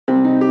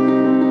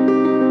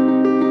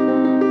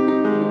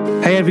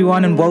Hey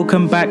everyone, and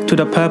welcome back to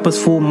the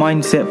Purposeful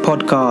Mindset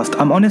podcast.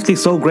 I'm honestly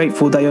so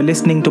grateful that you're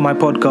listening to my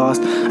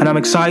podcast, and I'm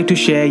excited to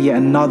share yet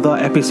another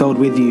episode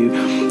with you.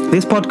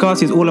 This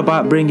podcast is all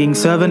about bringing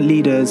servant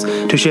leaders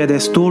to share their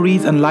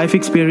stories and life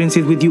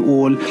experiences with you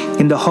all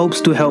in the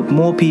hopes to help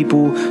more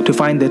people to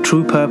find their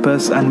true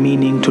purpose and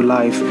meaning to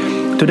life.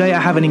 Today I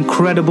have an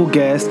incredible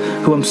guest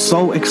who I'm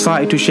so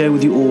excited to share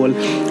with you all.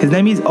 His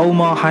name is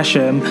Omar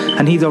Hachem,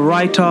 and he's a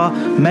writer,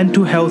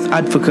 mental health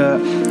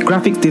advocate,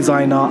 graphics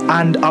designer,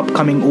 and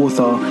upcoming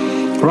author.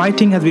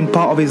 Writing has been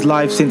part of his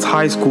life since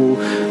high school,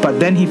 but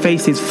then he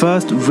faced his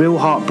first real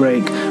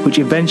heartbreak, which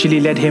eventually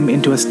led him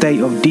into a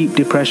state of deep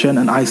depression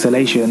and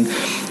isolation.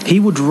 He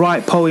would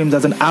write poems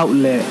as an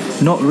outlet,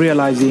 not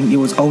realizing it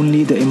was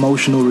only the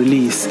emotional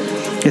release.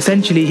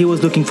 Essentially, he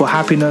was looking for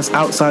happiness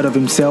outside of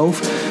himself,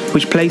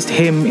 which placed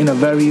him in a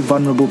very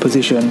vulnerable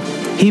position.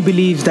 He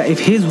believes that if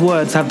his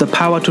words have the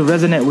power to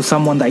resonate with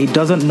someone that he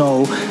doesn't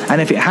know,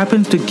 and if it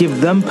happens to give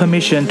them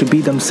permission to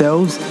be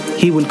themselves,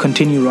 he will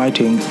continue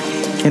writing.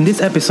 In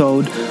this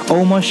episode,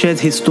 Omar shares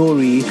his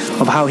story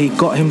of how he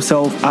got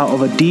himself out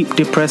of a deep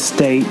depressed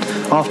state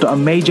after a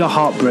major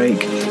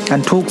heartbreak,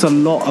 and talks a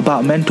lot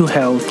about mental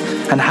health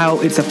and how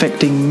it's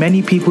affecting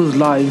many people's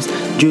lives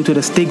due to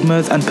the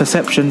stigmas and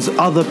perceptions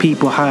other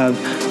people have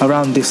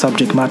around this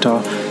subject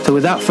matter. So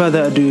without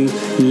further ado,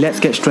 let's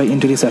get straight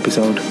into this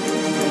episode.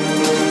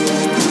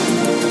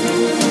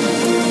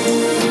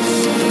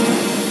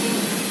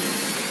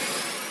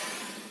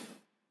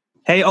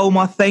 Hey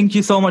Omar, thank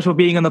you so much for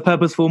being on the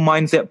Purposeful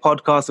Mindset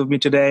podcast with me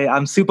today.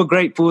 I'm super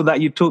grateful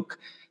that you took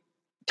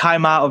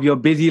time out of your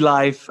busy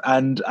life,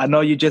 and I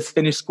know you just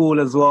finished school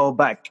as well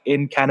back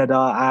in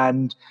Canada,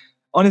 and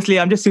honestly,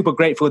 I'm just super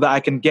grateful that I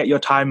can get your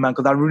time, man,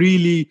 because I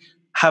really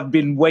have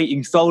been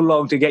waiting so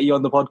long to get you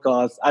on the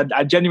podcast.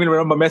 I genuinely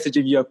remember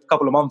messaging you a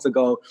couple of months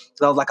ago.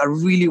 So I was like, I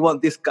really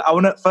want this guy.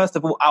 First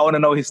of all, I want to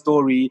know his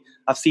story.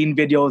 I've seen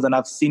videos and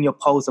I've seen your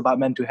posts about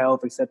mental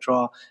health,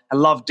 etc. I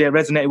loved it,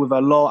 resonated with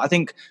a lot. I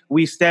think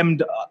we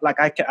stemmed,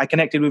 I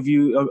connected with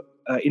you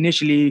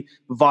initially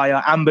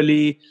via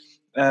Amberly,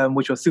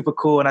 which was super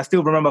cool. And I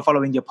still remember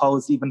following your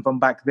posts even from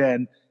back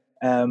then.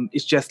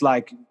 It's just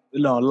like,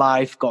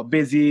 life got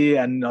busy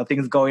and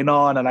things going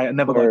on, and I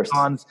never got a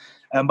chance.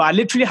 But I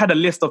literally had a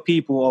list of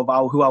people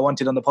of who I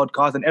wanted on the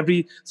podcast, and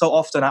every so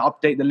often I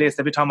update the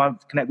list. Every time I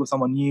connect with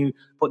someone new,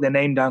 put their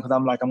name down, because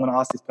I'm like, I'm going to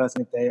ask this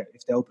person if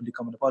they're open to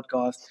come on the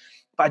podcast.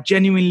 But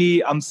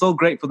genuinely, I'm so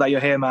grateful that you're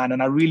here, man,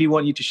 and I really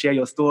want you to share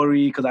your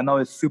story because I know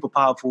it's super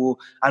powerful.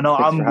 I know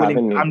I'm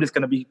willing. I'm just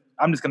going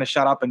to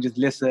shut up and just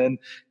listen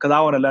because I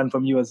want to learn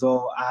from you as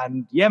well.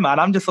 And yeah, man,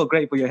 I'm just so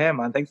grateful you're here,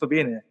 man. Thanks for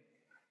being here.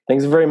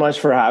 Thanks very much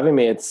for having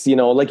me. It's,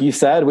 like you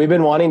said, we've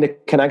been wanting to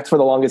connect for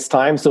the longest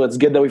time. So it's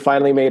good that we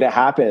finally made it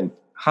happen.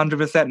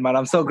 100%, man.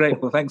 I'm so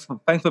grateful. Thanks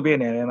for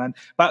being here, man.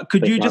 But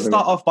could you just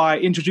start off by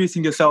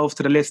introducing yourself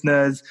to the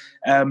listeners,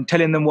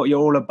 telling them what you're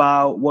all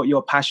about, what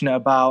you're passionate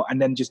about,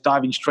 and then just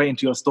diving straight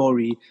into your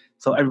story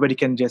so everybody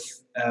can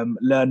just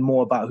learn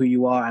more about who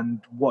you are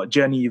and what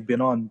journey you've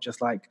been on,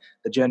 just like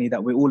the journey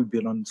that we've all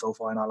been on so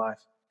far in our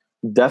life.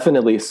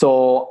 Definitely.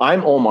 So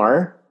I'm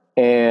Omar.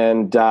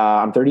 And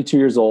I'm 32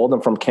 years old.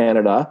 I'm from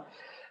Canada.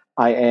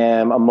 I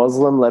am a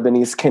Muslim,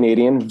 Lebanese,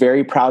 Canadian.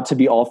 Very proud to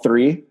be all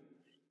three.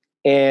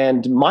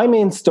 And my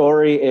main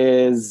story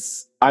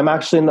is I'm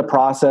actually in the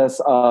process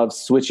of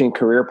switching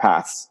career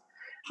paths.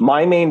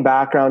 My main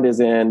background is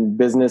in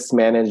business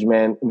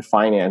management and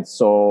finance.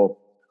 So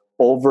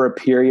over a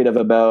period of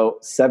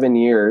about 7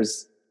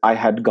 years, I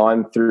had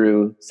gone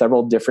through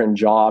several different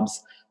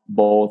jobs,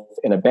 both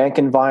in a bank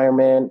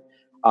environment,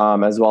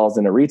 as well as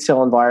in a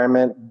retail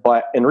environment.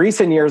 But in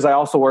recent years, I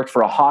also worked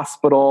for a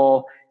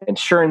hospital,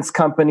 insurance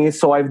company.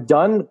 So I've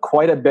done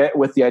quite a bit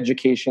with the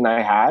education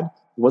I had.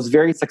 Was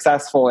very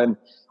successful in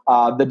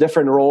the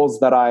different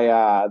roles that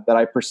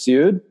I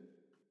pursued.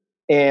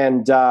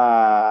 And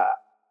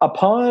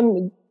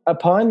upon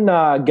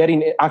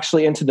getting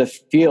actually into the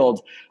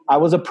field, I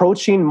was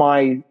approaching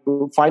my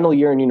final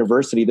year in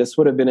university. This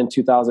would have been in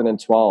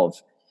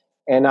 2012.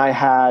 And I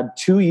had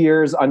 2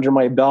 years under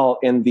my belt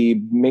in the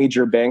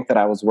major bank that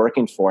I was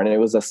working for, and it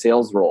was a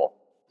sales role.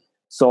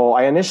 So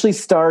I initially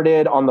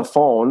started on the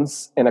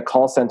phones in a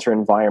call center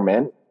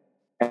environment,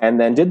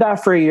 and then did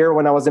that for a year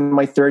when I was in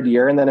my third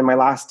year. And then in my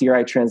last year,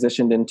 I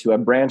transitioned into a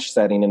branch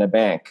setting in a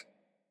bank.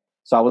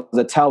 So I was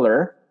a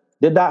teller,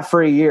 did that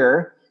for a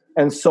year.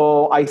 And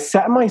so I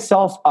set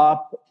myself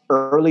up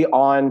early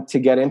on to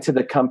get into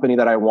the company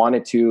that I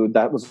wanted to,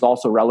 that was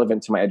also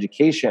relevant to my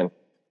education.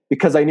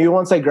 Because I knew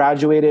once I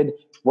graduated,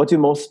 what do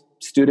most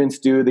students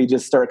do? They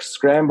just start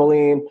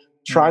scrambling,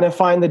 trying to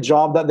find the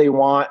job that they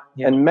want.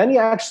 Yeah. And many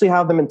actually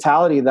have the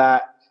mentality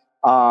that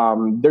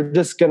they're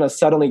just going to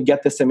suddenly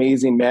get this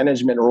amazing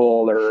management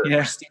role or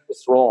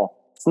prestigious role.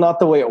 It's not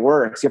the way it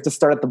works. You have to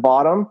start at the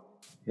bottom,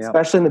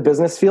 especially in the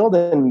business field,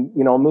 and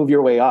move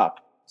your way up.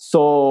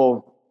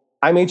 So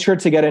I made sure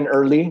to get in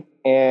early,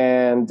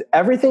 and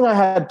everything I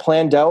had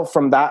planned out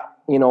from that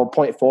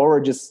point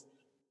forward, just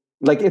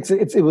like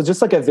it was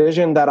just like a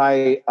vision that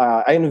I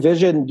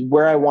envisioned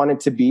where I wanted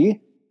to be,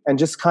 and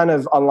just kind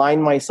of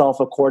align myself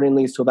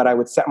accordingly so that I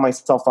would set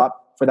myself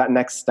up for that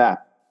next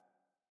step.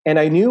 And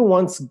I knew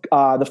once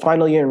the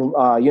final year in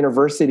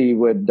university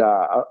would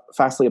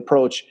fastly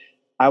approach,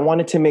 I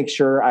wanted to make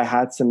sure I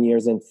had some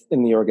years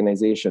in the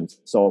organization.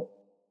 So,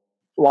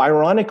 well,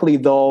 ironically,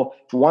 though,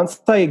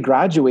 once I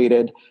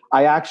graduated,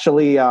 I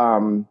actually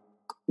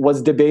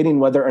was debating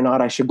whether or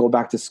not I should go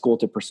back to school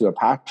to pursue a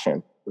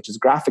passion, which is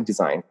graphic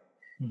design.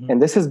 Mm-hmm.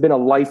 And this has been a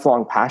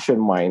lifelong passion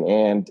of mine.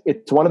 And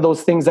it's one of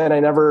those things that I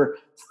never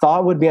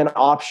thought would be an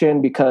option,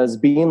 because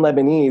being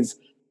Lebanese,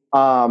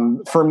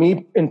 for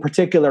me in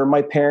particular,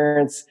 my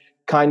parents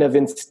kind of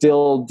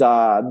instilled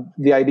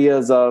the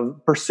ideas of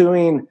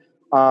pursuing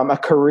a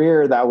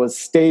career that was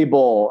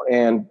stable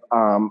and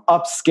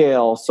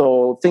upscale.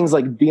 So things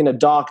like being a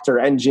doctor,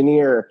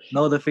 engineer.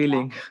 Know the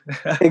feeling.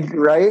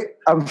 Right?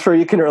 I'm sure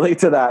you can relate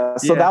to that.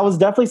 So that was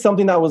definitely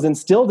something that was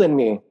instilled in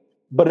me.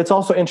 But it's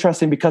also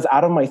interesting because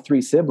out of my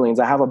 3 siblings,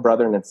 I have a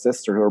brother and a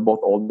sister who are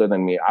both older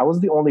than me. I was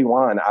the only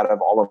one out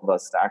of all of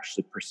us to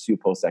actually pursue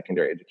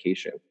post-secondary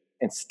education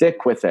and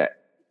stick with it.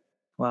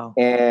 Wow.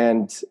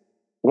 And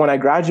when I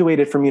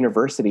graduated from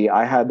university,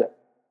 I had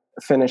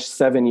finished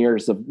 7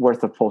 years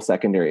worth of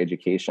post-secondary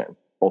education,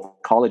 both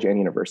college and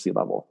university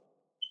level.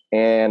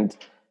 And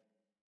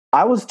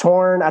I was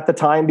torn at the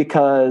time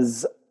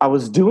because I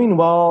was doing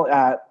well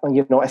at,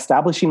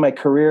 establishing my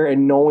career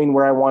and knowing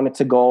where I wanted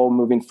to go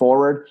moving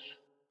forward.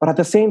 But at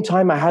the same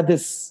time, I had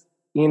this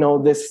deep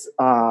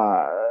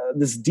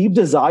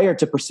desire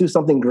to pursue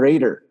something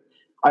greater.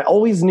 I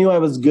always knew I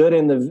was good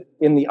in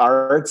the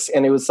arts,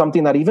 and it was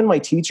something that even my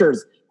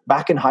teachers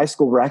back in high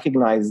school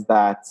recognized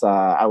that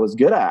I was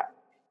good at.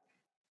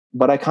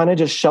 But I kind of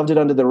just shoved it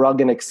under the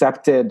rug and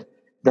accepted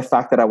the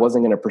fact that I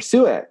wasn't going to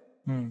pursue it.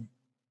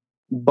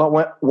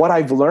 But what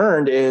I've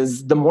learned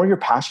is the more you're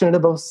passionate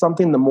about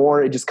something, the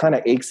more it just kind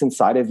of aches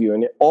inside of you,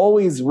 and it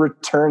always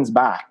returns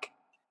back.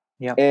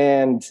 Yeah.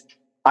 And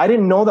I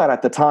didn't know that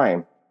at the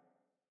time.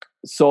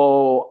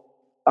 So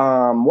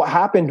what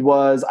happened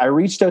was I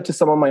reached out to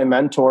some of my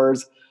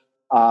mentors.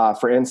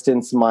 For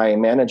instance, my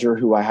manager,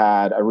 who I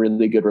had a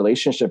really good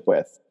relationship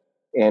with,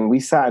 and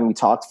we sat and we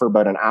talked for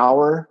about an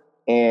hour.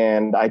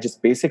 And I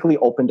just basically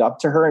opened up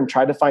to her and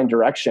tried to find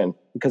direction,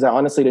 because I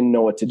honestly didn't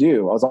know what to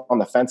do. I was on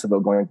the fence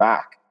about going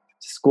back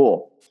to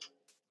school.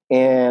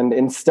 And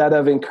instead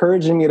of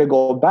encouraging me to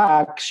go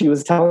back, she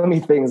was telling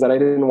me things that I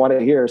didn't want to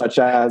hear, such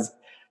as,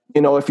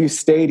 if you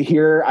stayed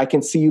here, I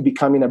can see you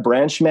becoming a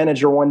branch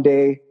manager one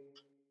day.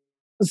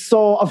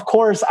 So, of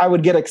course, I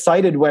would get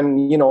excited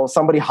when,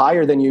 somebody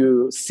higher than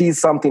you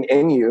sees something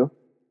in you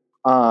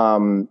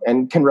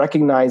and can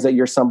recognize that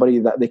you're somebody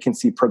that they can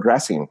see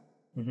progressing.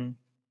 Mm-hmm.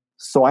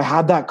 So I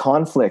had that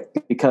conflict,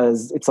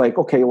 because it's like,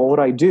 okay, well, what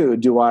do I do?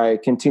 Do I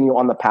continue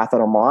on the path that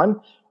I'm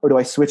on, or do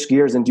I switch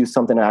gears and do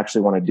something I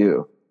actually want to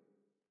do?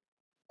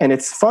 And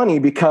it's funny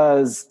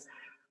because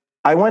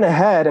I went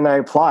ahead and I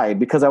applied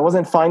because I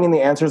wasn't finding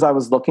the answers I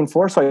was looking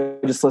for. So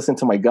I just listened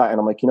to my gut, and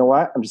I'm like, you know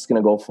what? I'm just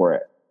going to go for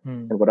it.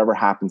 And whatever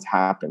happens,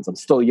 happens. I'm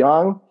still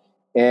young,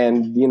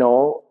 and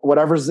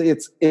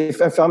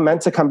if I'm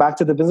meant to come back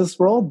to the business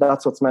world,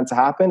 that's what's meant to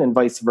happen, and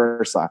vice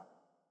versa.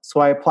 So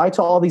I applied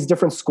to all these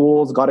different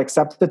schools, got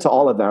accepted to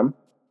all of them,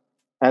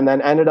 and then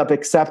ended up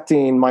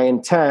accepting my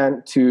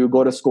intent to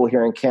go to school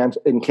here in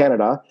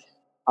Canada,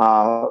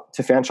 to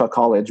Fanshawe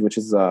College, which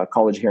is a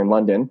college here in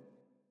London,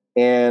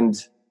 and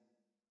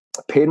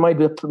paid my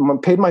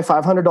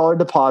 $500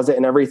 deposit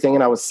and everything,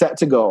 and I was set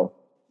to go.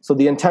 So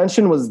the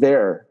intention was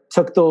there.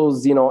 Took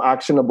those,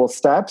 actionable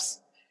steps,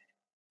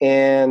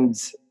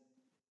 and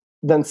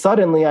then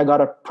suddenly I got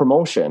a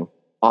promotion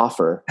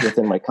offer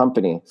within my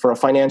company for a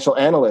financial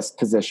analyst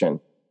position.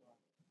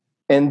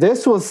 And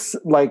this was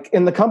like,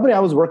 in the company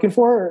I was working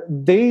for,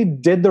 they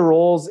did the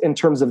roles in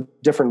terms of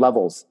different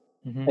levels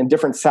and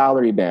different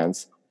salary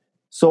bands.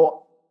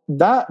 So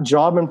that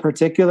job in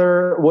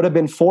particular would have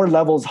been 4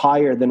 levels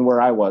higher than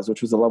where I was,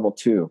 which was a level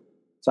 2.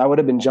 So I would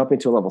have been jumping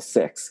to a level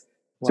 6.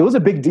 Wow. So it was a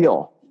big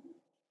deal.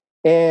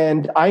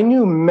 And I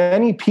knew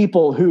many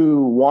people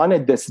who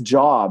wanted this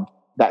job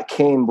that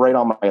came right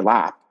on my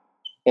lap.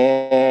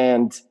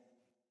 And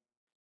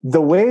the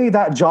way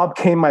that job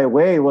came my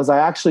way was I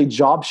actually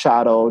job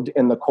shadowed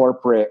in the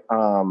corporate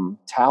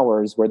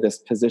towers where this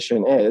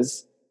position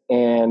is.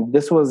 And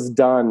this was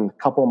done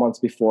a couple of months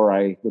before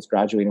I was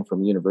graduating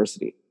from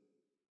university.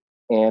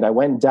 And I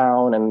went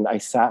down and I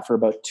sat for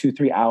about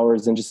 2-3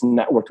 hours and just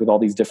networked with all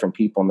these different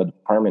people in the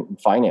department in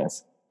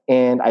finance.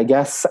 And I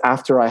guess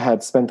after I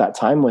had spent that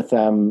time with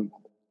them,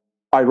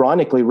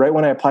 ironically, right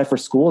when I applied for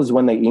school is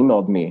when they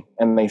emailed me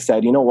and they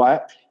said, you know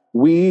what?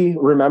 We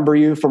remember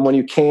you from when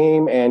you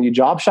came and you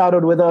job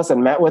shadowed with us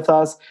and met with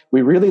us.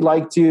 We really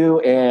liked you,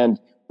 and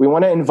we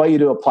want to invite you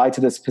to apply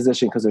to this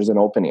position because there's an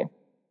opening.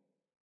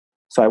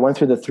 So I went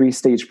through the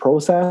 3-stage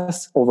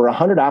process, over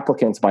 100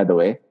 applicants, by the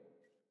way.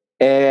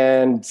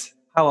 And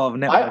how of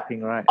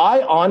networking, right?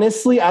 I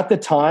honestly, at the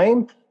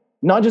time,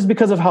 not just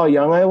because of how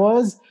young I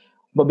was,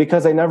 but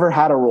because I never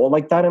had a role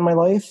like that in my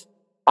life,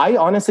 I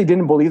honestly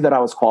didn't believe that I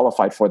was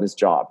qualified for this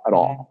job at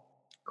all.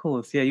 Of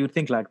course. Yeah, you would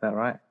think like that,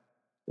 right?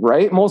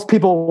 right? Most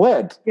people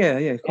would.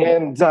 Yeah. Cool.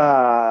 And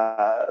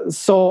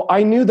so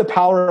I knew the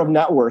power of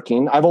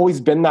networking. I've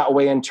always been that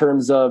way in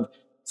terms of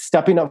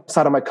stepping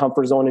outside of my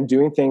comfort zone and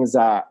doing things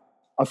that,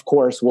 of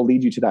course, will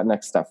lead you to that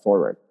next step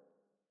forward,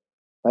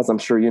 as I'm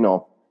sure you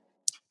know.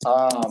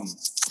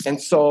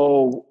 And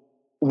so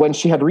when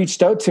she had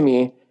reached out to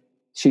me,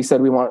 she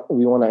said, we want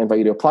to invite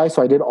you to apply.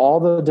 So I did all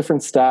the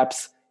different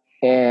steps,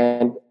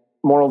 and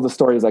moral of the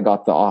story is I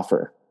got the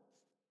offer.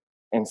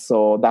 And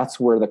so that's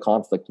where the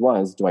conflict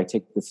was. Do I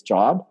take this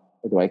job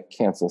or do I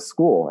cancel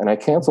school? And I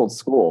canceled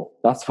school.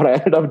 That's what I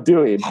ended up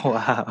doing.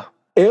 Wow.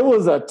 It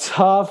was a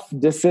tough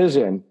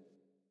decision.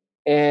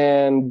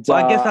 And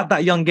I guess at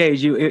that young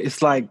age,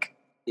 it's like,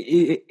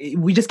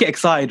 we just get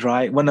excited,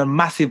 right? When a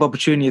massive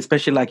opportunity,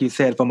 especially like you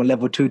said, from a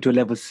level 2 to a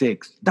level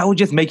 6, that would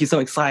just make you so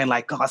excited.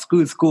 Like, oh,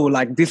 screw school.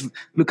 Like this,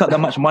 look at how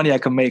much money I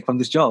can make from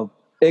this job.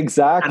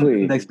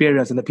 Exactly. And the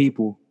experience and the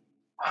people.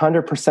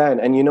 100%.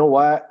 And you know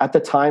what? At the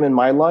time in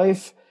my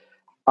life,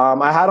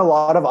 I had a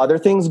lot of other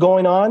things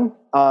going on,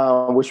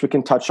 which we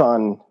can touch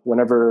on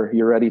whenever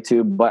you're ready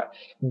to. But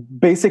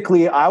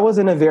basically, I was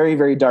in a very,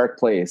 very dark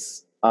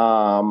place.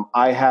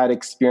 I had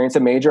experienced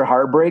a major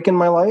heartbreak in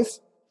my life.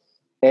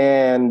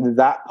 And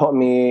that put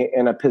me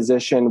in a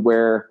position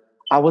where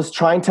I was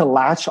trying to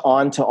latch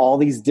on to all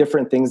these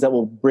different things that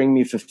will bring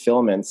me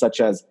fulfillment,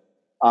 such as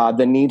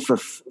the need for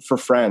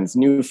friends,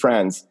 new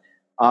friends,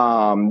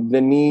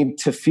 the need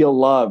to feel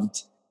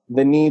loved,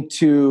 the need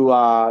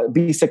to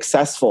be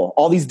successful.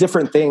 All these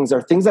different things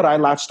are things that I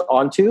latched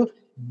onto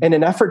in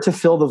an effort to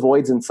fill the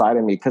voids inside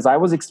of me, because I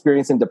was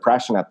experiencing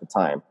depression at the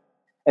time.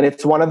 And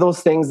it's one of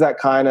those things that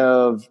kind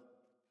of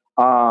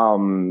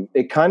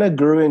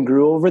grew and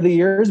grew over the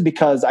years,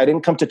 because I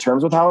didn't come to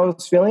terms with how I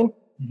was feeling,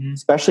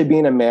 especially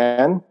being a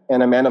man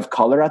and a man of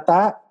color at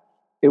that.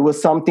 It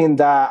was something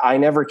that I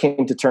never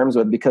came to terms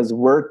with, because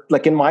we're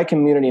like, in my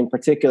community in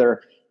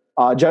particular,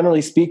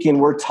 generally speaking,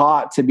 we're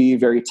taught to be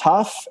very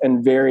tough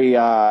and very,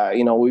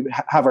 we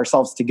have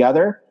ourselves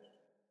together,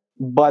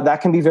 but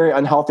that can be very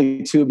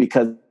unhealthy too,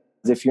 because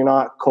if you're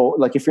not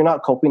if you're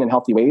not coping in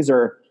healthy ways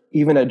or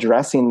even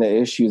addressing the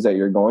issues that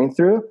you're going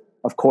through,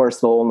 of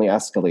course, they'll only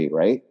escalate,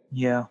 right?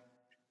 Yeah.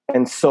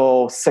 And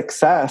so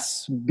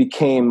success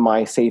became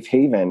my safe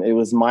haven. It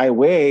was my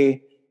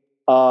way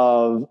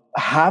of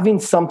having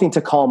something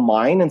to call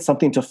mine and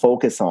something to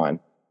focus on.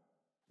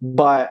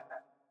 But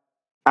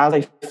as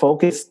I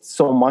focused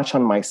so much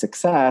on my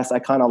success, I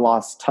kind of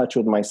lost touch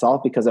with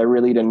myself, because I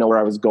really didn't know where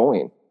I was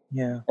going.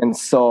 Yeah. And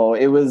so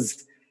it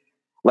was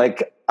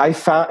like I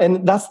found,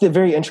 and that's the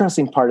very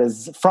interesting part,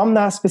 is from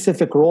that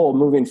specific role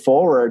moving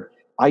forward,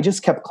 I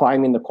just kept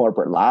climbing the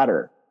corporate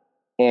ladder.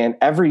 And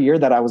every year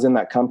that I was in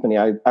that company,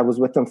 I was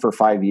with them for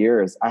 5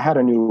 years. I had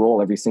a new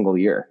role every single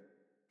year.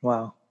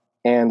 Wow.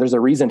 And there's a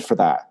reason for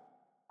that.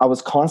 I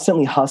was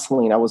constantly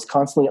hustling. I was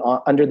constantly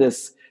under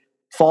this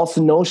false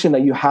notion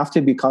that you have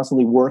to be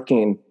constantly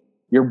working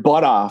your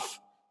butt off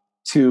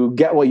to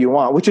get what you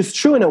want, which is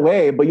true in a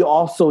way, but you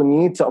also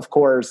need to, of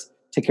course,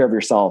 take care of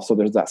yourself. So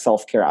there's that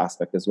self-care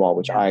aspect as well,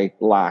 which I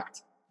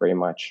lacked very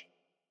much.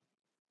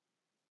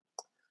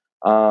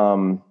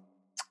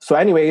 So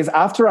anyways,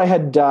 after I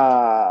had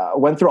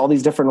went through all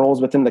these different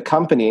roles within the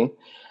company,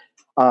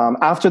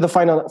 after the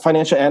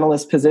financial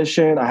analyst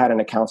position, I had an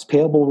accounts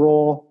payable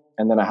role,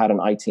 and then I had an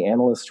IT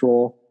analyst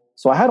role.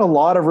 So I had a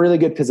lot of really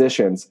good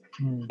positions.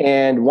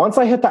 And once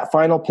I hit that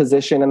final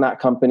position in that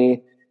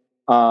company,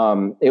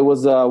 it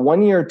was a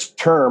 1-year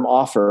term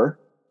offer.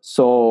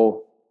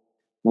 So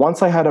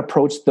once I had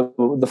approached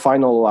the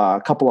final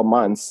couple of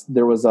months,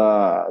 there was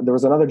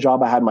another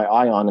job I had my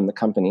eye on in the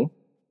company.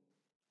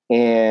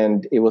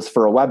 And it was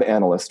for a web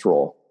analyst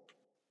role.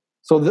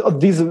 So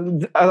these,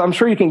 I'm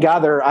sure you can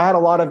gather, I had a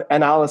lot of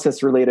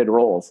analysis related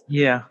roles.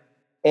 Yeah.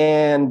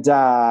 And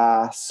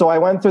so I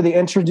went through the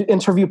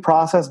interview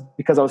process,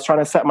 because I was trying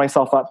to set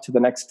myself up to the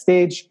next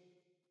stage.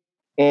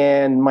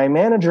 And my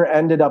manager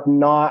ended up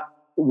not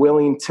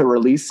willing to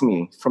release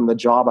me from the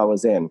job I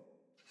was in.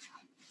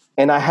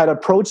 And I had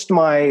approached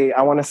my,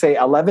 I want to say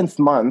 11th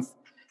month,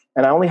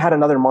 and I only had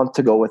another month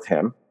to go with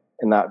him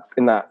in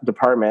that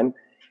department.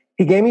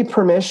 He gave me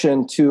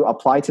permission to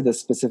apply to this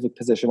specific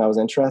position I was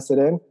interested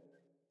in.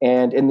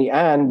 And in the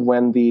end,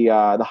 when the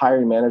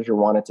hiring manager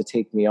wanted to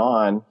take me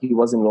on, he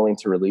wasn't willing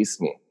to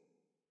release me.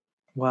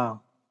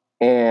 Wow.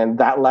 And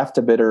that left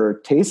a bitter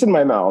taste in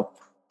my mouth,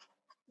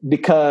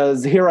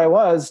 because here I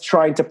was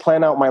trying to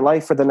plan out my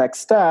life for the next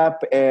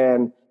step.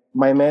 And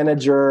my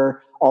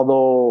manager,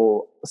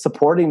 although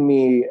supporting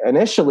me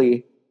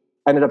initially,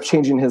 ended up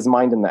changing his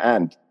mind in the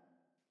end.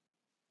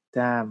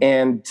 Damn.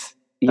 And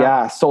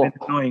yeah, so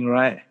annoying,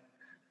 right?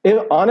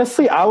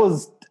 Honestly, I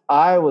was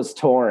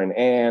torn,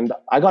 and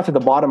I got to the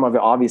bottom of it.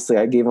 Obviously,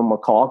 I gave him a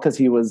call, because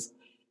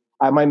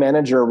my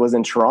manager was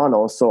in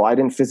Toronto, so I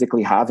didn't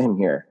physically have him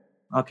here.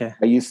 Okay.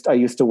 I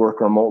used to work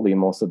remotely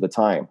most of the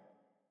time,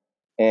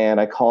 and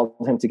I called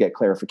him to get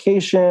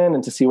clarification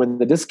and to see where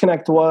the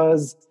disconnect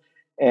was.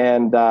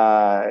 And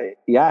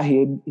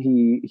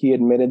he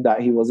admitted that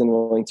he wasn't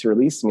willing to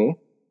release me,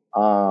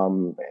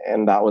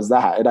 and that was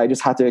that. And I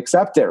just had to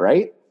accept it,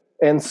 right?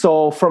 And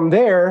so from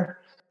there,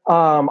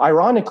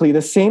 ironically,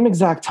 the same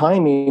exact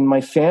timing,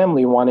 my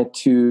family wanted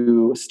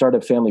to start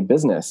a family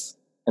business.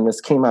 And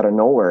this came out of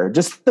nowhere.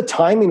 Just the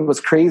timing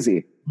was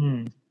crazy.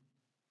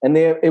 And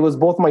it was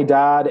both my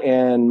dad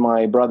and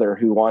my brother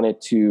who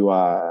wanted to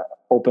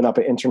open up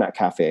an internet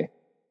cafe.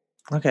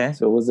 Okay.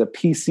 So it was a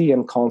PC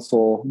and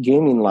console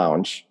gaming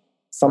lounge,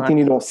 something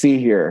you don't see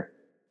here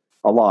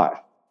a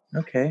lot.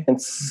 Okay.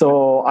 And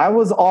so I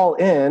was all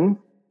in.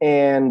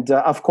 And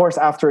of course,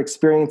 after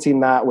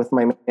experiencing that with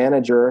my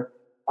manager,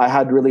 I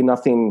had really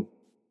nothing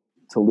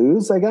to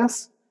lose, I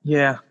guess.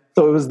 Yeah.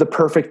 So it was the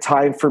perfect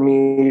time for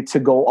me to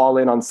go all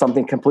in on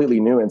something completely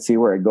new and see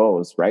where it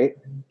goes, right?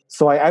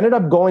 So I ended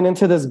up going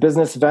into this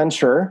business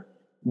venture.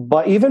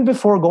 But even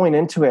before going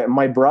into it,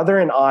 my brother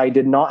and I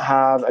did not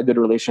have a good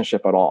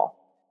relationship at all.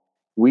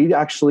 We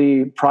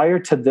actually, prior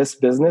to this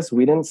business,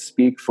 we didn't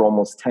speak for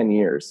almost 10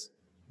 years.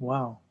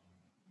 Wow.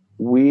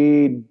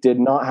 We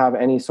did not have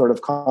any sort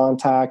of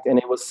contact. And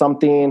it was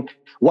something,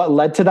 what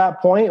led to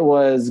that point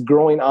was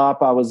growing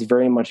up, I was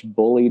very much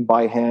bullied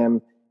by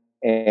him.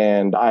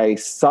 And I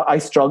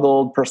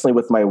struggled personally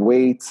with my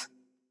weight,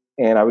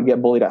 and I would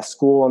get bullied at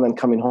school and then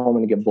coming home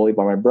and get bullied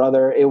by my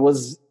brother. It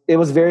was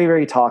very,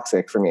 very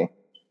toxic for me.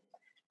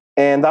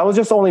 And that was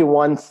just only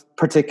one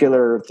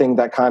particular thing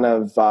that kind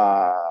of,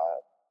 I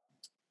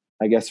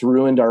guess,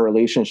 ruined our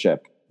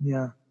relationship.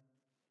 Yeah.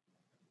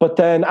 But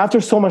then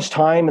after so much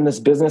time and this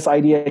business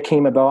idea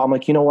came about, I'm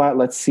like, you know what?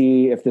 Let's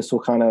see if this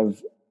will kind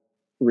of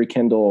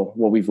rekindle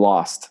what we've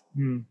lost.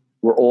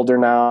 We're older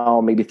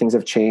now. Maybe things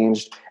have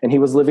changed. And he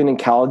was living in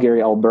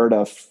Calgary,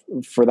 Alberta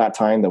for that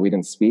time that we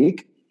didn't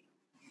speak.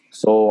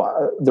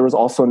 So there was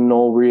also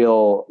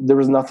there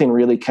was nothing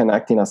really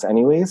connecting us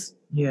anyways.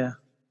 Yeah.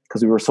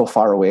 Because we were so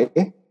far away.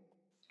 True.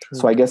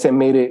 So I guess it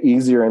made it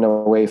easier in a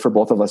way for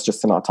both of us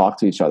just to not talk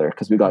to each other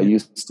because we got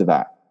used to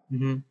that.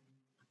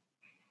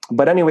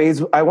 But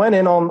anyways, I went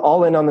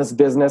all in on this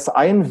business.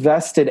 I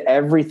invested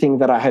everything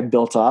that I had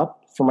built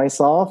up for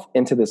myself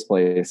into this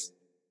place.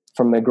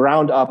 From the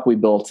ground up, we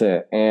built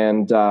it.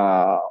 And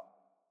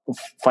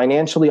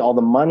financially, all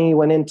the money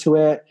went into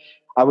it.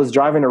 I was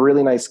driving a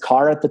really nice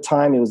car at the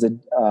time. It was a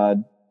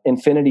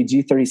Infiniti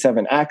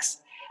G37X.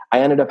 I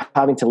ended up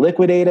having to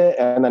liquidate it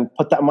and then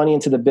put that money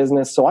into the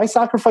business. So I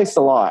sacrificed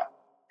a lot.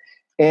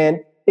 And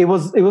it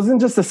wasn't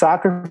just a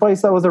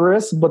sacrifice that was a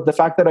risk, but the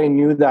fact that I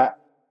knew that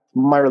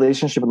my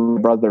relationship with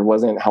my brother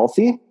wasn't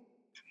healthy.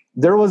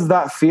 There was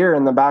that fear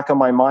in the back of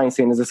my mind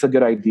saying, is this a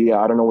good idea?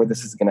 I don't know where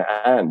this is going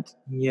to end.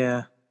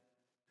 Yeah.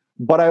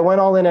 But I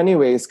went all in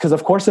anyways, because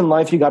of course in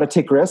life you got to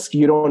take risks.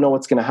 You don't know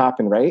what's going to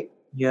happen, right?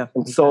 Yeah.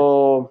 And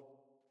so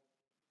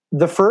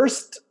the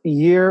first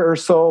year or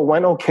so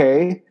went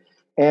okay.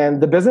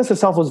 And the business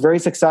itself was very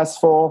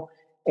successful.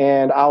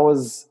 And I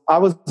was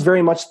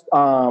very much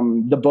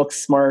the book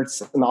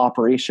smarts and the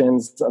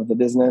operations of the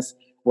business,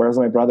 whereas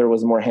my brother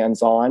was more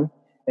hands-on.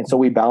 And so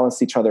we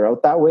balanced each other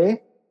out that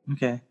way.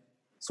 Okay.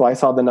 So I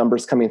saw the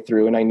numbers coming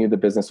through and I knew the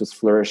business was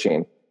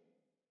flourishing.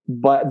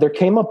 But there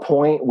came a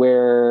point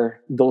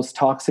where those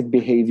toxic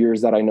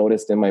behaviors that I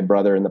noticed in my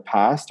brother in the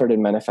past started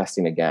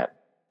manifesting again.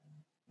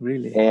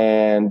 Really?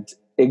 And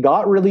it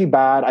got really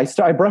bad.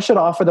 I brushed it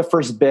off for the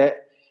first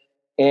bit.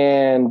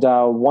 And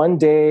one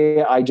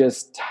day I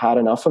just had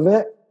enough of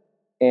it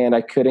and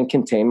I couldn't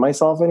contain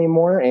myself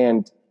anymore.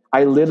 And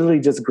I literally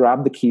just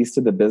grabbed the keys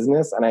to the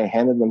business and I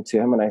handed them to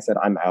him and I said,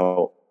 I'm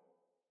out.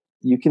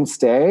 You can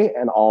stay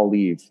and I'll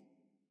leave.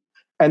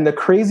 And the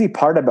crazy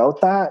part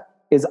about that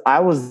is I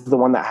was the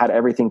one that had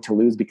everything to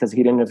lose because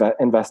he didn't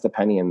invest a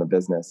penny in the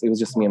business. It was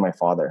just me and my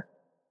father.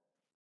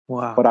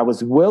 Wow. But I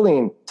was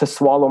willing to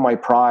swallow my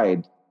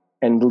pride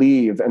and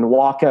leave and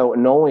walk out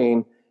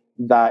knowing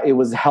that it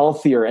was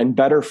healthier and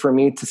better for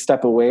me to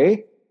step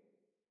away.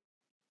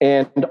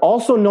 And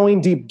also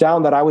knowing deep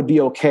down that I would be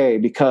okay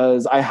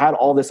because I had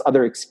all this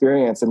other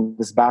experience and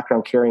this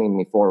background carrying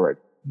me forward.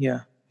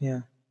 Yeah,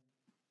 yeah.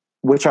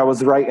 Which I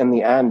was right in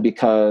the end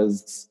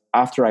because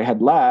after I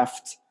had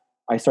left,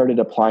 I started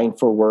applying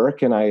for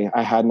work and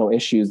I had no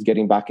issues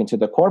getting back into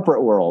the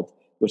corporate world,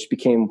 which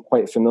became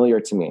quite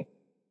familiar to me.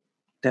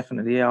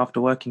 Definitely, yeah,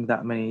 after working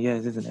that many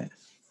years, isn't it?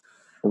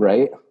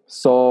 Right?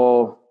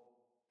 So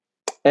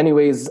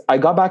anyways, I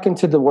got back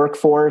into the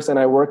workforce and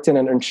I worked in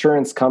an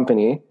insurance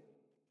company.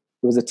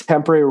 It was a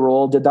temporary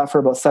role, did that for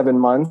about 7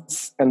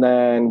 months, and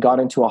then got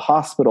into a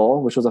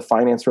hospital, which was a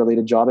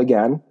finance-related job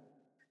again,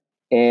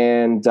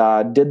 and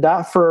did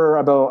that for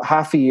about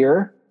half a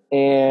year.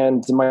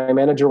 And my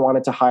manager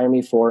wanted to hire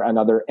me for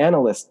another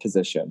analyst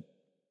position,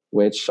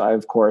 which I,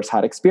 of course,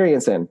 had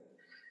experience in.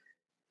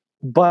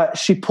 But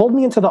she pulled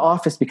me into the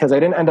office because I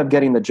didn't end up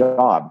getting the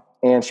job,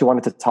 and she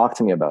wanted to talk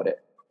to me about it.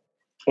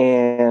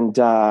 And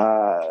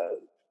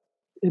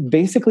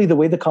basically, the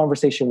way the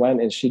conversation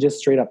went is she just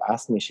straight up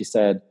asked me, she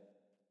said,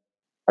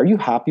 are you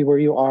happy where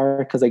you are?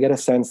 Because I get a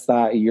sense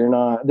that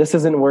this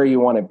isn't where you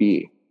want to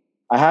be.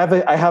 I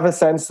have a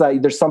sense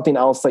that there's something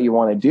else that you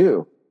want to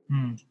do.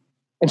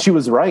 And she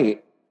was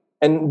right.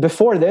 And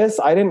before this,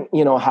 I didn't,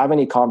 have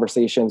any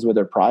conversations with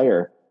her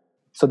prior.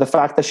 So the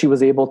fact that she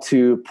was able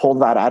to pull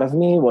that out of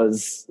me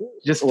was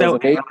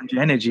felt your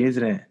energy,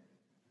 isn't it?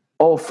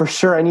 Oh, for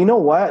sure. And you know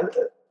what?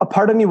 A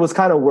part of me was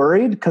kind of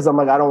worried because I'm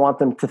like, I don't want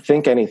them to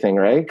think anything,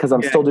 right? Because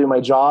I'm still doing my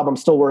job. I'm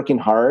still working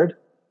hard.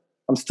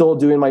 I'm still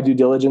doing my due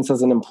diligence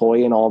as an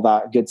employee and all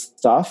that good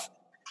stuff.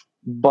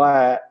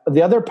 But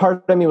the other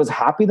part of me was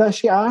happy that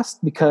she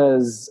asked,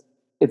 because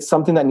it's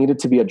something that needed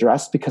to be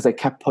addressed, because I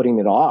kept putting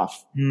it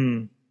off.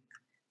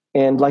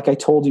 And like I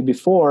told you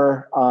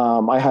before,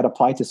 I had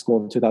applied to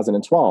school in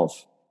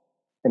 2012.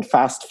 And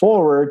fast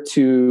forward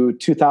to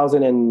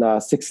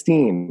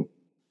 2016,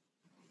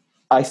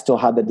 I still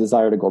had the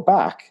desire to go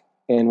back.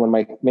 And when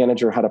my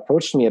manager had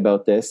approached me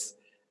about this,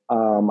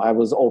 I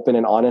was open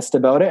and honest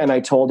about it. And I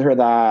told her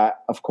that,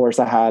 of course,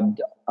 I had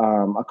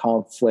a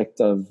conflict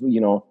of,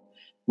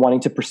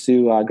 wanting to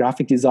pursue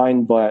graphic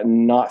design, but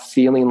not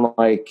feeling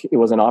like it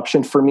was an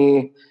option for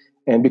me.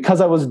 And because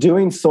I was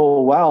doing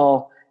so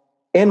well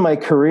in my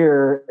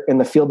career in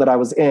the field that I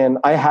was in,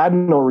 I had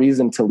no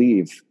reason to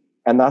leave.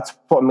 And that's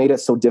what made it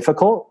so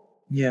difficult.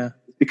 Yeah.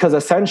 Because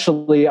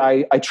essentially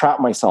I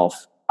trapped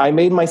myself. I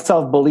made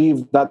myself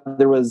believe that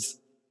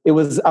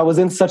I was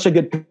in such a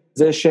good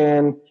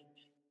position,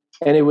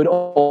 and it would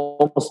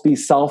almost be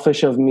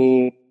selfish of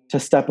me to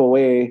step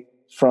away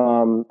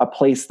from a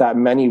place that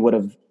many would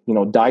have,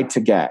 died to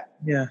get.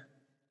 Yeah.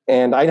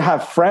 And I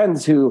have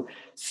friends who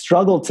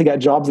struggled to get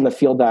jobs in the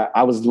field that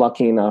I was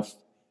lucky enough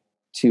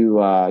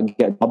to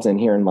get jobs in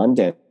here in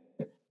London.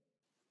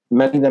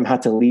 Many of them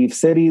had to leave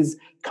cities,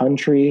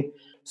 country.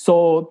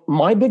 So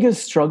my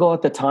biggest struggle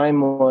at the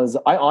time was,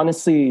 I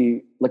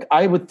honestly,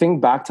 I would think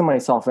back to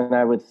myself and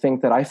I would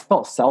think that I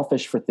felt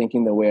selfish for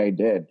thinking the way I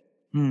did.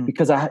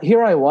 Because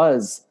here I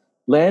was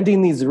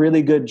landing these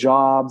really good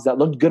jobs that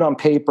looked good on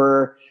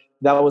paper,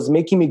 that was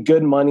making me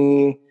good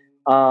money.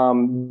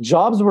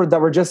 Jobs that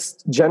were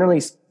just, generally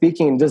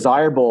speaking,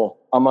 desirable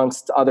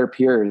amongst other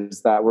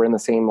peers that were in the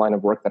same line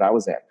of work that I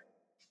was in.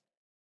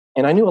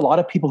 And I knew a lot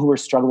of people who were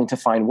struggling to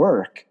find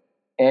work.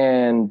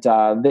 And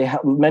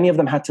many of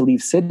them had to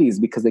leave cities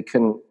because they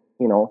couldn't,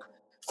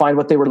 find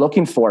what they were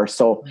looking for.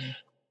 So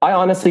I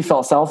honestly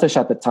felt selfish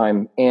at the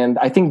time. And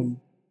I think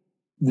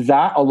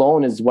that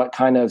alone is what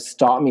kind of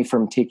stopped me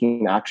from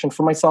taking action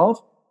for myself,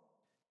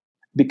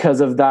 because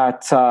of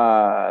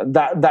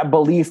that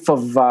belief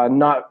of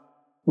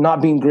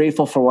not being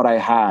grateful for what I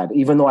had,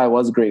 even though I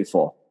was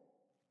grateful,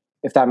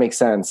 if that makes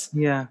sense.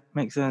 Yeah,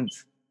 makes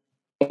sense.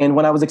 And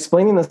when I was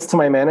explaining this to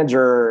my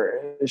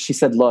manager, she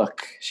said,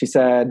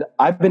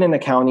 I've been in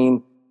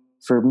accounting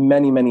for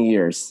many, many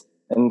years.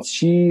 And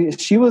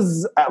she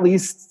was at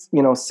least,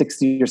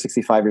 60 or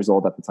 65 years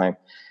old at the time.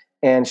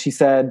 And she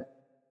said,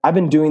 I've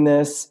been doing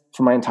this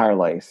for my entire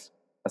life,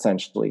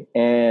 essentially.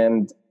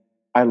 And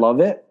I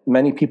love it.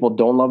 Many people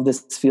don't love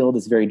this field.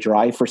 It's very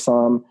dry for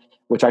some,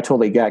 which I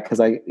totally get, because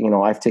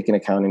I've taken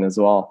accounting as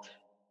well.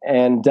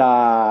 And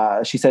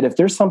she said, if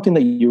there's something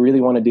that you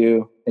really want to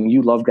do and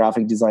you love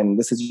graphic design and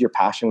this is your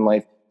passion in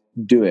life,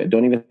 do it.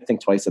 Don't even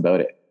think twice about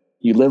it.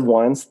 You live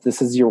once.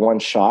 This is your one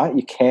shot.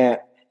 You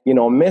can't,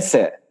 miss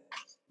it.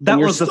 That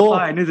was the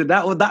sign, is it?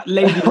 That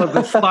lady was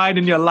the sign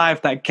in your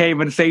life that came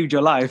and saved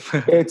your life.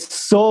 It's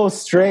so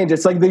strange.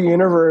 It's like the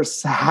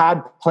universe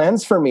had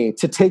plans for me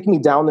to take me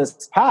down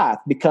this path,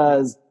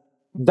 because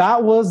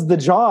that was the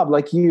job,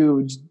 like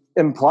you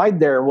implied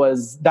there,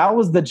 that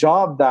was the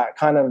job that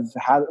kind of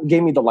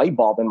gave me the light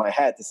bulb in my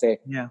head to say,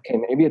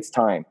 okay, maybe it's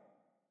time.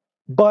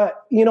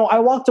 But, I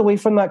walked away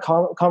from that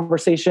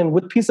conversation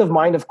with peace of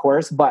mind, of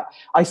course, but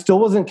I still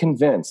wasn't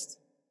convinced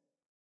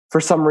for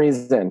some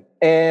reason.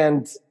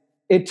 And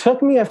it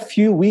took me a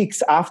few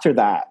weeks after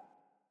that,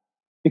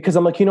 because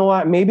I'm like, you know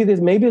what, maybe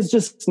it's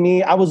just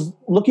me. I was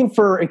looking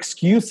for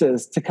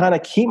excuses to kind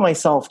of keep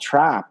myself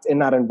trapped in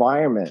that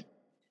environment,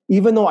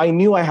 even though I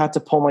knew I had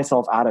to pull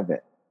myself out of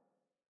it.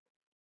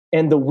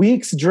 And the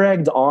weeks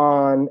dragged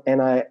on,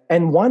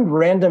 and one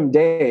random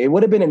day, it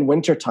would have been in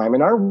wintertime,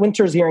 and our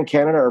winters here in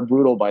Canada are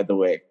brutal, by the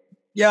way.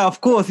 Yeah,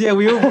 of course. Yeah,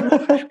 we've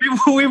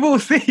all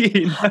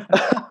seen.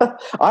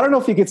 I don't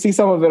know if you could see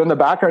some of it in the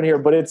background here,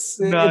 but it's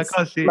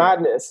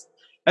madness.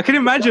 I can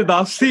imagine that.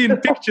 I've seen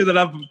pictures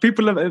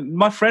that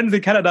my friends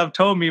in Canada have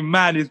told me,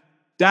 man, it's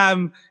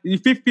damn,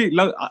 50 here in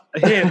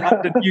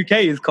London, UK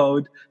is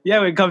cold. Yeah,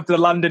 when it comes to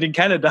London in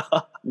Canada.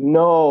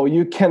 No,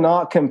 you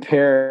cannot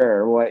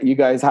compare what you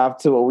guys have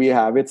to what we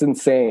have. It's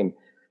insane.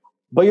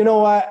 But you know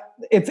what?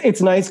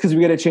 It's nice because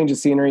we get a change of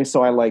scenery,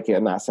 so I like it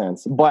in that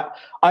sense. But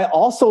I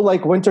also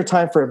like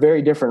wintertime for a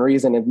very different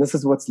reason, and this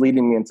is what's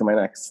leading me into my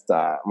next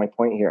my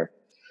point here.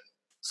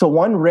 So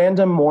one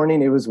random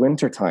morning, it was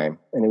wintertime,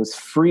 and it was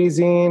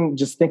freezing.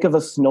 Just think of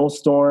a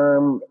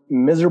snowstorm,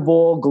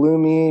 miserable,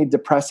 gloomy,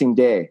 depressing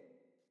day.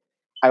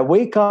 I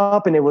wake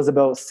up, and it was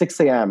about 6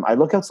 a.m. I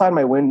look outside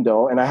my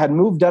window, and I had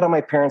moved out of my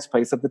parents'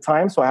 place at the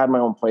time, so I had my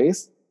own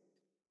place.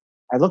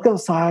 I look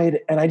outside,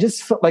 and I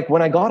just felt like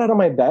when I got out of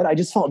my bed, I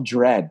just felt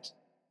dread,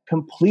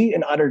 complete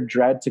and utter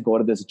dread to go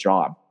to this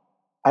job.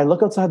 I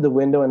look outside the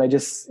window, and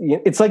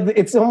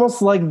it's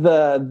almost like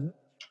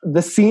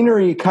the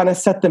scenery kind of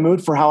set the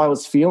mood for how I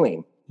was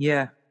feeling.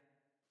 Yeah.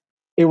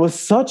 it was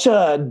such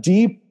a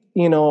deep,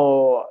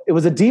 it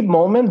was a deep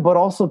moment, but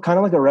also kind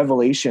of like a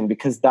revelation,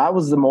 because that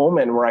was the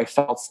moment where I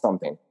felt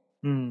something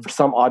for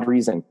some odd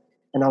reason.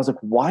 And I was like,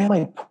 why am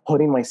I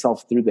putting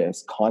myself through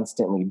this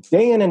constantly,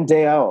 day in and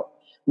day out?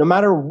 No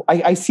matter,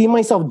 I see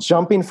myself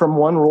jumping from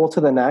one role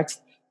to the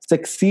next,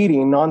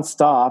 succeeding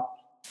nonstop,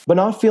 but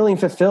not feeling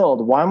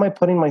fulfilled. Why am I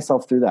putting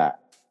myself through that?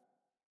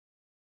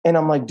 And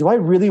I'm like, do I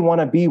really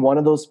want to be one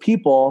of those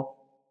people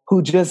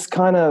who just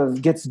kind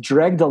of gets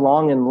dragged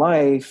along in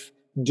life,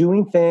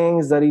 doing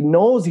things that he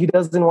knows he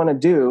doesn't want to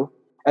do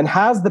and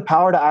has the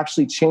power to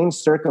actually change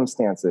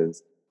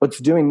circumstances, but's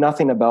doing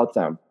nothing about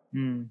them?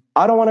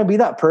 I don't want to be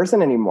that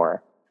person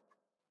anymore.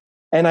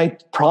 And I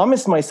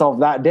promised myself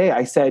that day,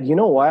 I said, you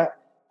know what?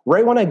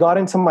 Right when I got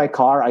into my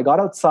car, I got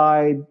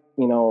outside,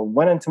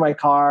 went into my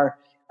car,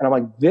 and I'm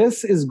like,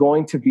 this is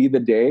going to be the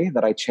day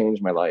that I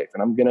change my life,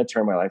 and I'm going to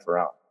turn my life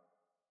around.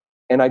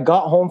 And I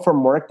got home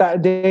from work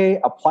that day,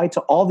 applied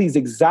to all these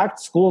exact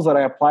schools that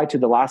I applied to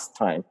the last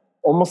time,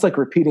 almost like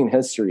repeating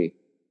history.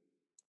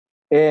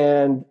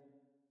 And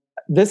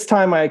this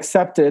time I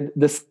accepted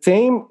the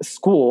same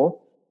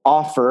school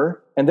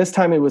offer, and this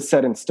time it was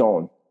set in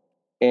stone.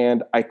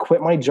 And I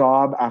quit my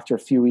job after a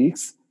few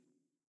weeks,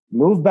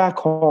 moved back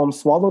home,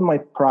 swallowed my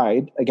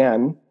pride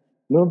again,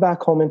 moved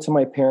back home into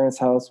my parents'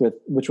 house,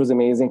 which was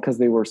amazing because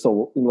they were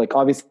so,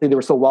 obviously they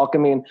were so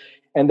welcoming,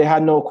 and they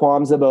had no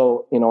qualms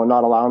about,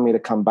 not allowing me to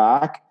come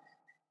back.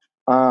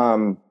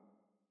 So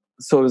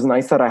it was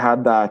nice that I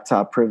had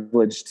that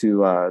privilege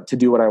to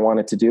do what I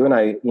wanted to do. And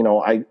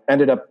I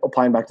ended up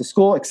applying back to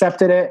school,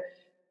 accepted it.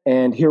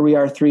 And here we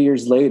are 3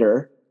 years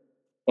later.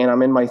 And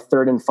I'm in my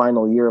third and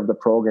final year of the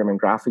program in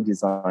graphic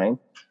design.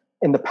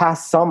 In the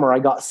past summer, I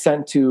got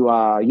sent to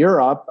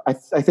Europe. I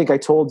think I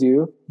told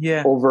you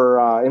over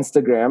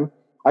Instagram.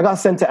 I got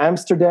sent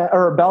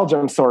to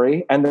Belgium,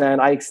 sorry. And then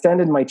I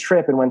extended my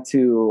trip and went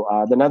to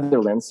the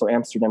Netherlands. So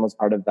Amsterdam was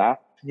part of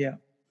that. Yeah.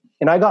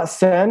 And I got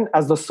sent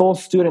as the sole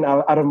student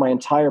out of my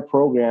entire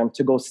program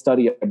to go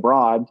study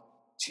abroad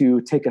to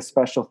take a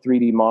special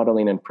 3D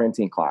modeling and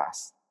printing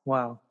class.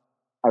 Wow.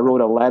 I wrote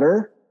a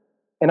letter.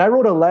 And I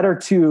wrote a letter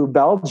to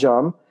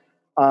Belgium,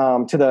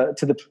 to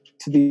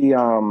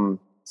the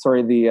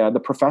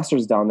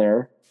professors down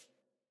there,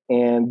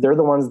 and they're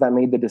the ones that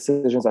made the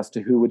decisions as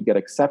to who would get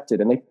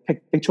accepted. And they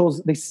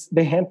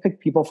handpicked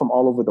people from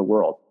all over the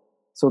world.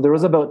 So there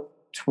was about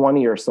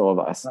 20 or so of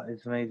us. That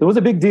is amazing. It was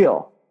a big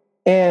deal,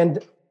 and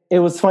it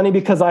was funny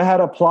because I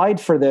had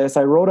applied for this.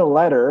 I wrote a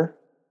letter,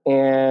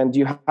 and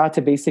you had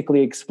to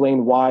basically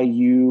explain why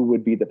you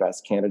would be the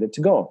best candidate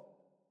to go.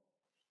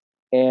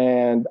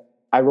 And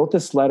I wrote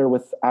this letter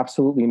with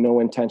absolutely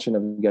no intention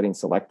of getting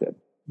selected.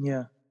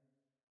 Yeah.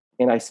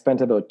 And I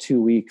spent about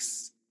 2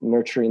 weeks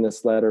nurturing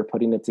this letter,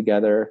 putting it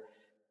together.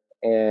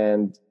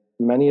 And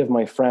many of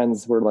my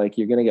friends were like,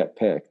 you're going to get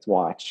picked,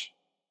 watch.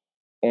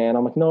 And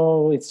I'm like,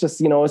 no, it's just,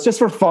 it's just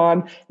for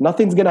fun.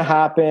 Nothing's going to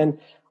happen.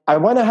 I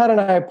went ahead and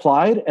I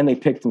applied, and they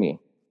picked me.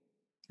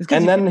 It's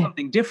because you did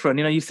something different.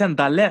 You sent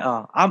that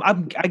letter.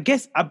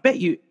 I bet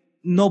you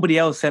nobody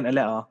else sent a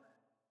letter.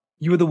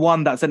 You were the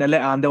one that sent a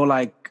letter, and they were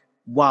like,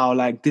 wow,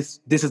 like this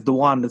is the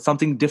one. There's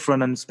something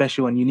different and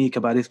special and unique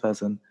about this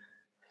person.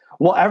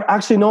 Well,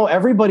 actually, no,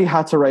 everybody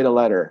had to write a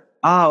letter.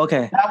 Ah,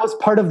 okay. That was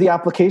part of the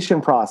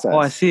application process. Oh,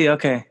 I see.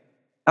 Okay.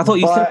 I thought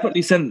you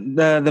separately sent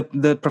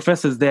the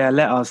professors their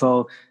letter.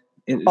 So.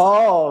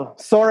 Oh,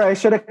 sorry. I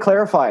should have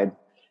clarified.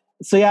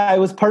 So yeah, it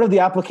was part of the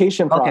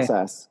application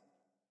process.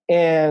 Okay.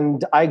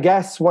 And I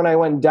guess when I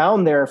went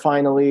down there,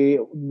 finally,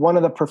 one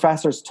of the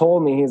professors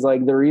told me, he's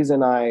like, the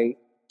reason I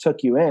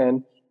took you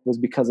in was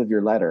because of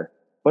your letter.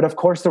 But of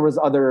course, there was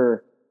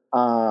other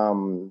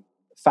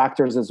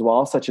factors as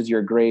well, such as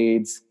your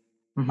grades,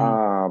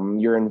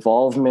 your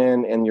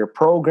involvement in your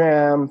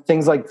program,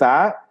 things like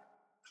that.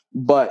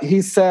 But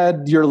he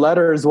said your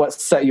letter is what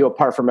set you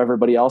apart from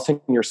everybody else in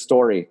your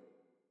story.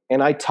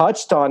 And I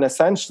touched on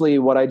essentially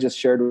what I just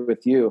shared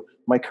with you,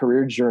 my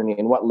career journey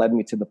and what led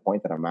me to the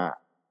point that I'm at.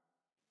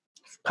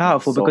 It's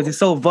powerful because it's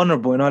so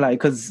vulnerable,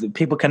 because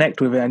people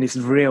connect with it and it's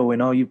real,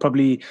 you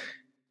probably...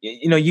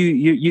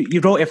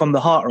 you wrote it from the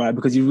heart, right?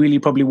 Because you really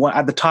probably want,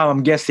 at the time,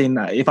 I'm guessing,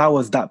 if I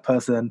was that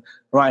person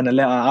writing a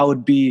letter, I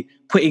would be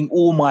putting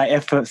all my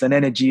efforts and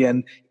energy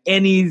and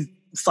any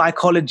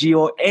psychology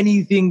or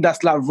anything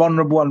that's like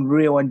vulnerable and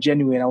real and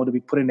genuine, I would be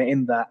putting it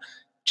in that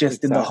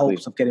just in the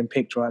hopes of getting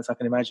picked, right? So I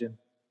can imagine.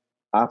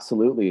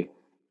 Absolutely.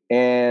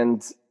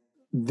 And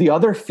the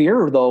other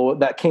fear, though,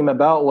 that came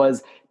about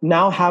was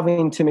now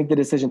having to make the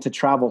decision to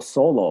travel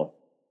solo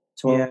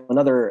to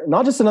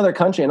not just another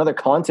country, another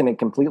continent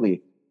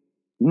completely.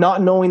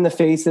 Not knowing the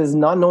faces,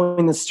 not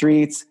knowing the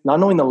streets, not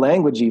knowing the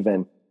language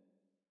even.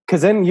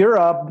 Because in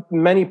Europe,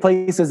 many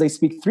places, they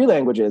speak 3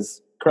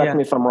 languages. Correct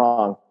me if I'm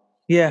wrong.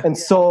 Yeah. And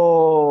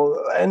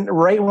so,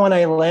 right when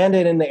I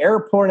landed in the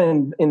airport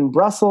in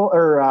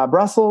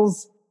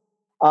Brussels,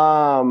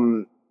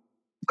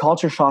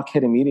 culture shock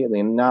hit immediately.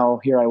 And now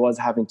here I was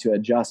having to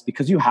adjust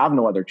because you have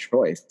no other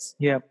choice.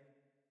 Yeah.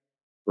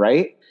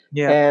 Right?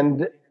 Yeah.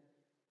 And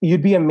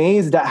you'd be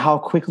amazed at how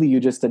quickly you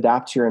just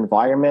adapt to your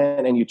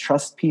environment and you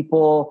trust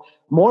people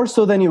more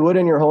so than you would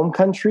in your home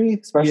country,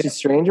 especially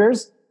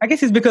strangers. I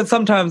guess it's because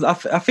sometimes I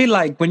feel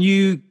like when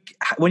you're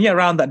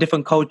around that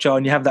different culture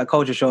and you have that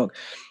culture shock,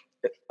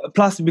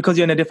 plus because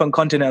you're in a different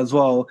continent as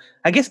well,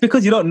 I guess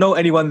because you don't know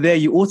anyone there,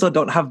 you also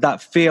don't have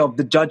that fear of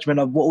the judgment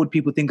of what would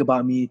people think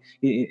about me.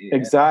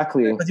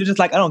 Exactly. Because you're just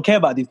like, I don't care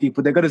about these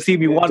people. They're going to see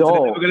me once and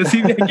they're never going to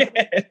see me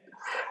again.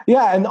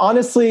 Yeah, and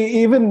honestly,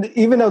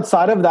 even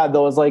outside of that,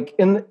 though, is like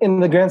in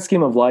the grand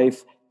scheme of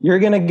life, you're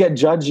gonna get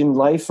judged in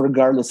life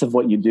regardless of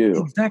what you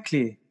do.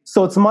 Exactly.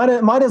 So it's might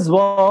as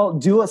well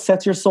do what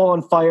sets your soul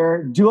on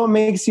fire, do what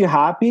makes you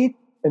happy,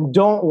 and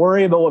don't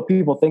worry about what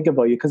people think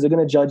about you because they're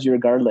gonna judge you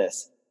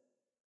regardless.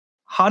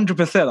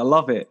 100%. I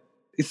love it.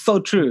 It's so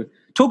true.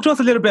 Talk to us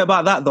a little bit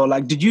about that though.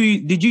 Like, did you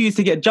used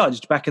to get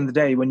judged back in the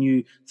day when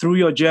you through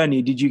your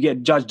journey? Did you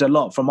get judged a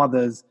lot from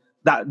others?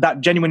 That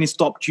genuinely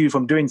stopped you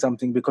from doing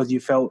something because you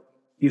felt,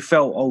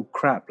 oh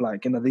crap,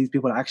 like, these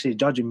people are actually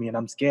judging me and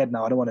I'm scared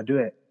now. I don't want to do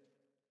it.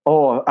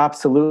 Oh,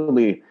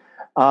 absolutely.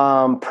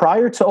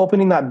 Prior to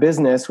opening that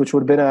business, which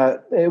would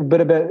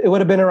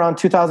have been around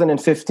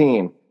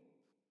 2015.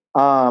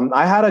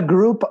 I had a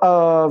group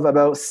of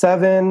about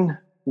 7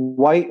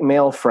 white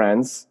male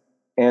friends,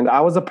 and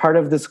I was a part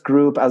of this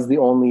group as the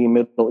only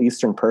Middle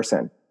Eastern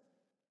person.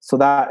 So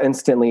that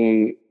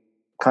instantly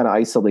kind of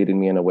isolated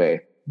me in a way.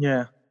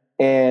 Yeah.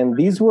 And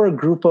these were a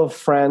group of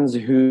friends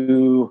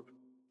who,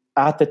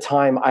 at the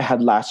time, I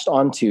had latched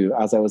onto,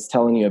 as I was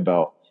telling you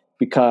about,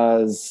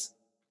 because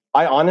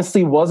I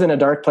honestly was in a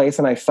dark place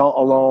and I felt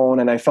alone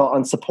and I felt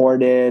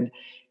unsupported.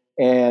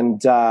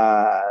 And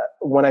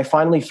when I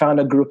finally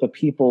found a group of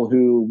people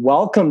who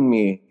welcomed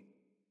me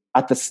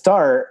at the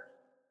start,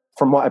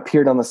 from what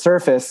appeared on the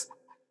surface,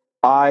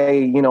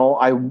 I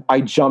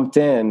jumped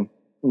in,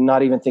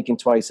 not even thinking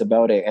twice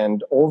about it.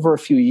 And over a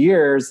few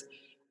years,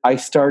 I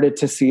started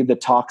to see the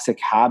toxic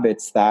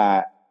habits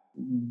that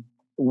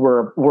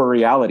were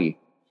reality.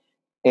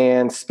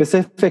 And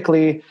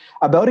specifically,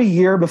 about a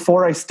year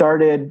before I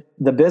started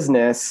the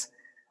business,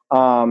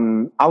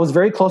 I was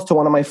very close to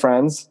one of my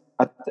friends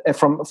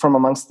from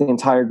amongst the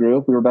entire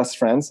group. We were best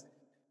friends.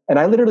 And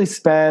I literally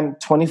spent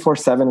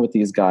 24/7 with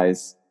these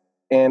guys.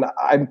 And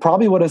I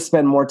probably would have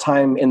spent more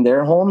time in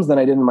their homes than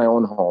I did in my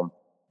own home.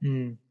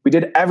 Mm. We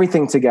did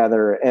everything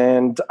together.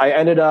 And I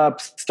ended up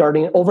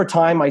over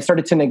time, I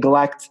started to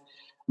neglect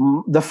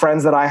the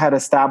friends that I had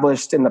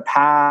established in the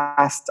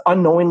past,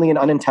 unknowingly and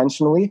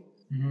unintentionally.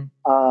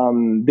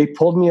 Mm-hmm. They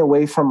pulled me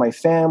away from my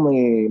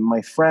family,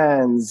 my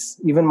friends,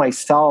 even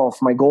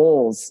myself, my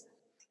goals.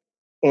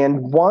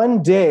 And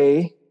one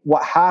day,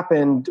 what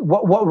happened,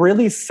 what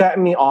really set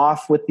me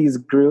off with these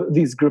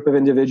group of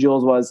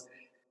individuals was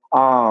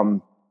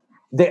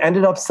they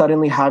ended up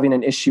suddenly having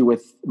an issue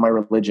with my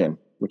religion,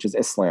 which is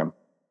Islam.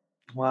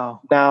 Wow.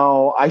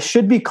 Now, I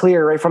should be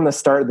clear right from the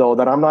start, though,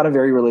 that I'm not a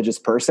very religious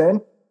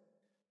person,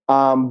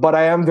 but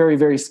I am very,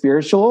 very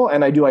spiritual,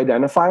 and I do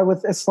identify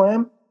with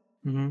Islam.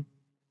 Mm-hmm.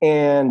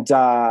 And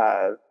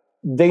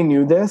they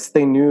knew this.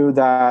 They knew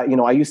that,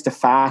 I used to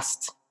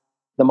fast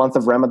the month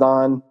of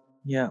Ramadan.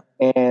 Yeah.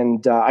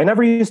 And I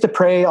never used to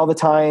pray all the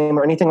time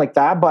or anything like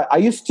that, but I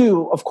used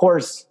to, of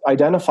course,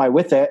 identify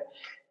with it.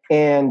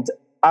 And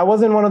I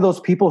wasn't one of those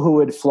people who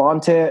would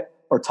flaunt it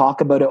or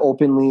talk about it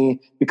openly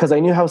because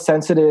I knew how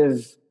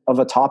sensitive of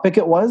a topic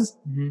it was.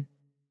 Mm-hmm.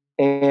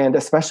 And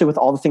especially with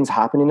all the things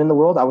happening in the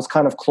world, I was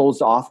kind of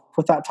closed off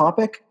with that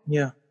topic.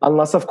 Yeah.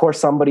 Unless, of course,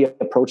 somebody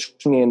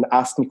approached me and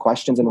asked me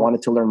questions and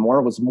wanted to learn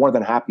more, I was more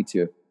than happy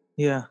to.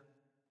 Yeah.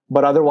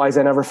 But otherwise,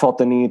 I never felt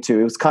the need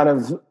to.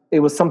 It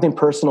was something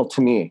personal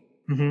to me,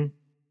 mm-hmm.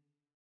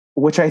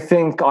 which I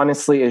think,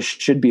 honestly,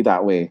 should be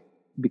that way.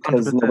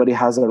 Because 100%. Nobody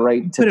has a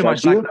right to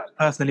judge you. Like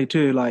personally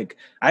too, like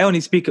I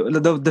only speak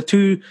the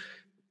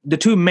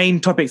two main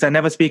topics I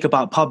never speak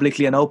about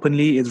publicly and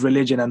openly is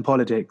religion and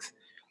politics,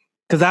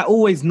 because I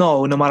always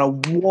know no matter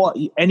what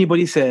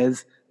anybody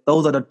says,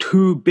 those are the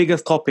two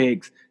biggest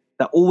topics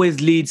that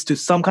always leads to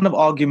some kind of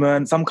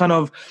argument, some kind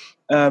of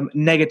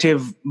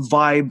negative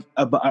vibe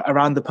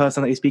around the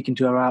person that you're speaking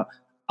to around.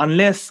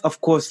 Unless,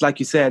 of course, like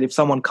you said, if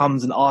someone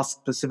comes and asks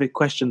specific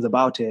questions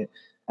about it,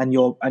 and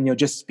you're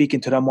just speaking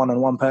to them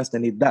one-on-one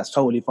personally, that's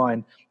totally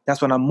fine.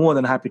 That's when I'm more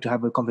than happy to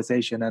have a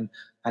conversation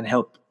and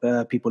help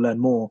people learn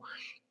more.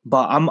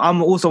 But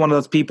I'm also one of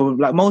those people,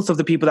 like most of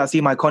the people that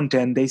see my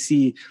content, they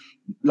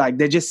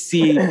just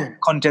see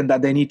content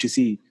that they need to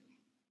see.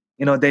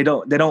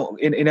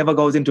 It never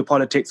goes into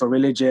politics or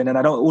religion. And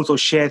I don't also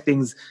share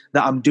things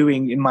that I'm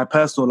doing in my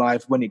personal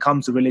life when it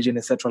comes to religion,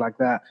 etc., like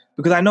that.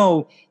 Because I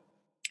know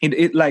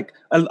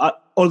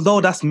although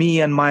that's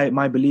me and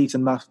my beliefs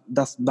and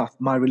that's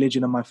my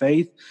religion and my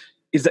faith,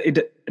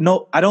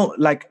 I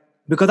don't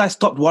because I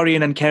stopped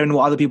worrying and caring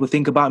what other people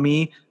think about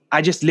me.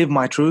 I just live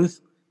my truth.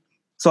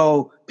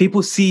 So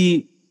people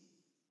see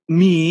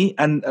me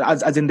and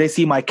as in they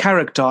see my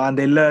character and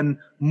they learn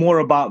more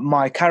about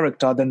my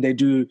character than they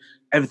do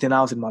everything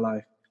else in my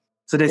life.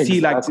 So they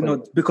exactly.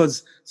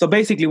 See so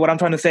basically what I'm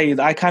trying to say is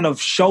I kind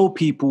of show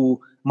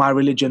people my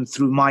religion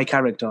through my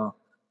character.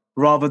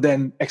 rather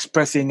than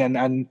expressing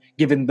and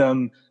giving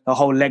them a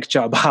whole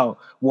lecture about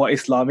what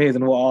Islam is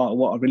and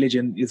what a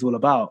religion is all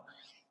about.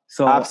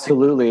 So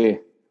Absolutely.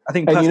 I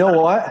think, and you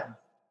know what?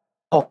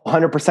 Oh,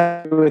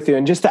 100% with you.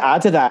 And just to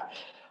add to that,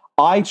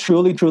 I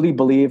truly, truly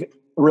believe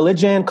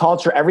religion,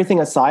 culture, everything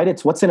aside,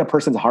 it's what's in a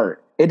person's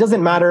heart. It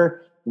doesn't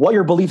matter what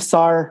your beliefs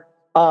are.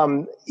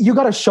 You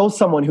got to show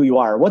someone who you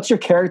are. What's your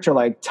character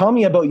like? Tell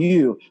me about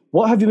you.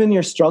 What have been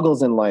your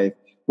struggles in life?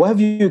 What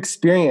have you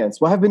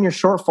experienced? What have been your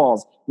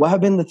shortfalls? What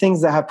have been the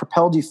things that have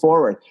propelled you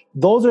forward?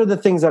 Those are the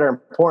things that are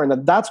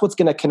important. That's what's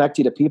going to connect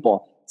you to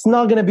people. It's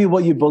not going to be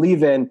what you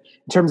believe in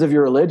terms of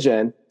your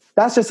religion.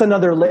 That's just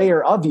another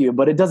layer of you,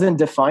 but it doesn't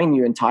define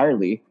you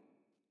entirely.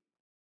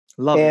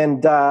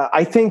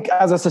 I think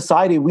as a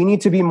society, we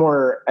need to be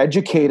more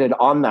educated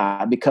on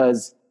that,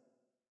 because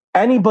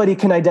anybody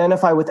can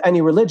identify with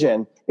any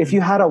religion. If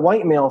you had a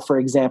white male, for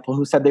example,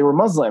 who said they were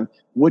Muslim,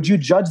 would you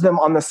judge them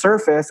on the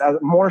surface as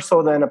more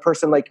so than a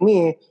person like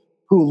me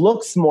who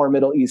looks more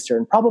Middle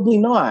Eastern? Probably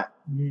not.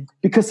 Mm-hmm.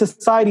 Because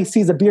society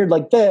sees a beard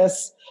like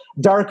this,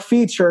 dark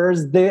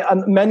features,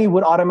 many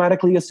would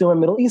automatically assume a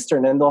Middle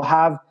Eastern, and they'll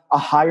have a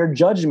higher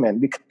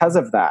judgment because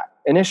of that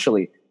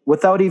initially,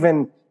 without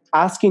even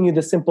asking you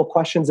the simple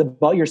questions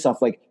about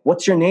yourself, like,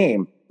 what's your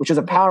name? Which is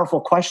a powerful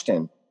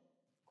question.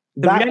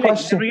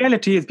 The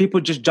reality is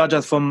people just judge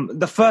us from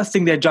the first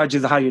thing they judge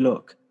is how you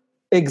look.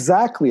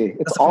 Exactly.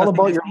 It's all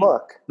about your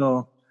look.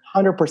 No.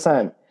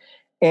 100%.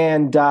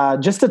 And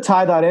just to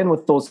tie that in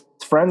with those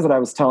friends that I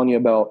was telling you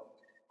about,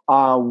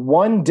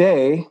 one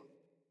day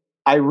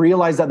I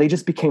realized that they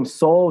just became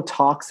so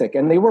toxic,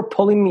 and they were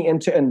pulling me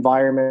into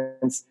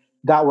environments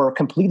that were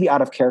completely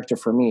out of character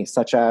for me,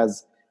 such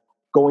as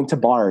going to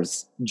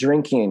bars,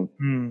 drinking,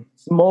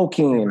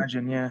 smoking,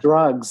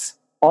 drugs,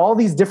 all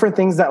these different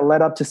things that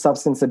led up to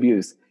substance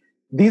abuse.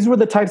 These were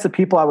the types of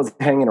people I was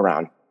hanging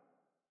around.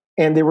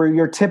 And they were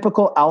your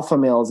typical alpha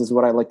males, is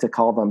what I like to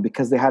call them,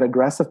 because they had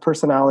aggressive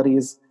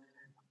personalities,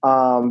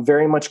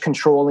 very much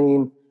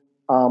controlling.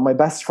 My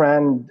best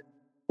friend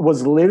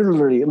was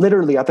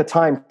literally at the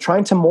time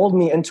trying to mold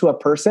me into a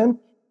person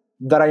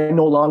that I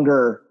no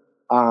longer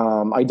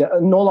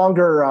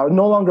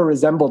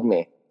resembled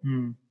me.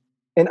 Mm.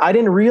 And I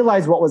didn't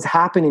realize what was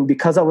happening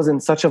because I was in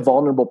such a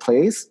vulnerable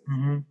place.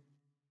 Mm-hmm.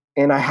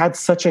 And I had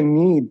such a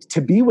need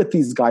to be with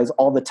these guys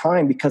all the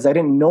time because I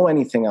didn't know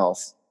anything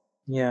else.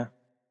 Yeah.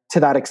 To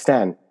that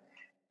extent.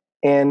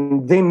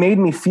 And they made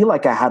me feel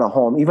like I had a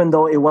home, even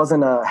though it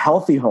wasn't a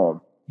healthy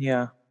home.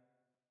 Yeah.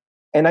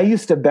 And I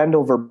used to bend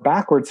over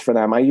backwards for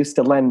them. I used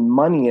to lend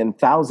money in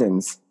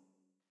thousands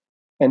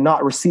and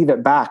not receive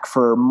it back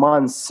for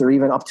months or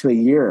even up to a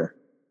year,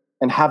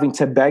 and having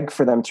to beg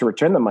for them to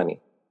return the money.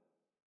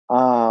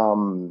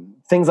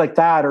 Things like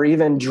that, or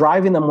even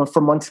driving them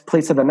from one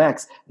place to the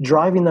next,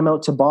 driving them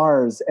out to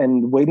bars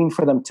and waiting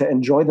for them to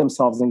enjoy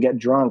themselves and get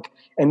drunk,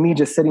 and me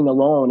just sitting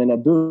alone in a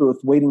booth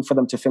waiting for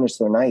them to finish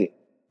their night.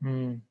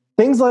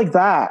 Things like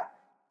that.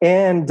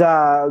 And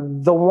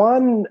the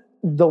one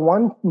day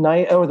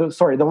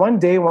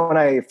when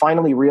I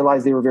finally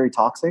realized they were very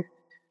toxic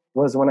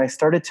was when I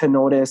started to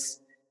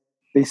notice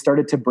they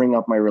started to bring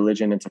up my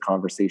religion into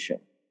conversation.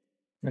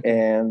 Okay.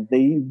 And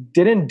they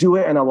didn't do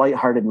it in a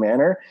lighthearted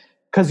manner.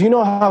 Because you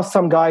know how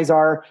some guys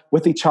are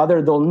with each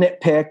other, they'll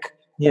nitpick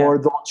or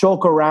they'll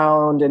joke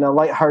around in a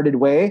lighthearted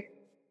way,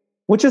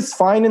 which is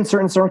fine in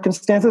certain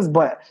circumstances.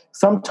 But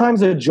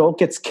sometimes a joke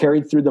gets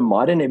carried through the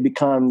mud and it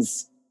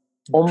becomes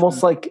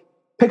almost like,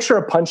 picture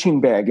a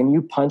punching bag and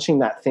you punching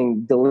that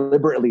thing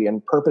deliberately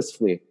and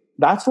purposefully.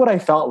 That's what I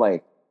felt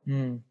like.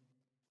 And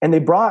they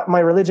brought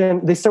my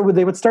religion. They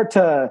would start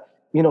to,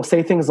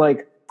 say things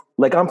like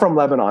I'm from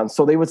Lebanon.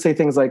 So they would say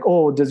things like,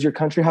 oh, does your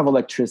country have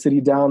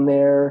electricity down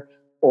there?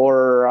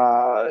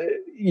 Or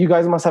you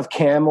guys must have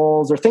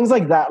camels, or things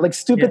like that, like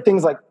stupid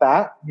things like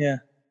that. Yeah.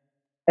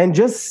 And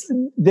just,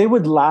 they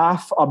would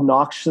laugh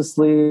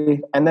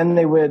obnoxiously. And then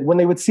when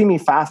they would see me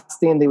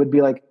fasting,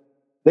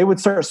 they would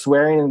start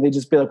swearing, and they'd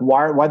just be like,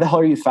 why the hell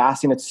are you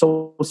fasting? It's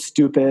so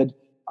stupid.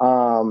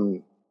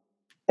 And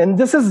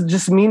this is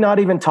just me not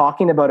even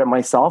talking about it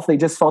myself. They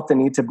just felt the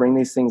need to bring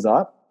these things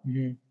up.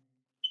 Mm-hmm.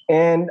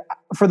 And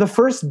for the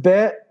first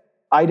bit,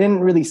 I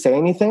didn't really say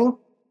anything.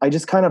 I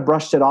just kind of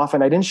brushed it off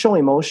and I didn't show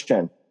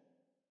emotion.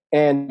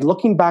 And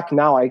looking back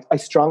now, I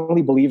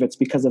strongly believe it's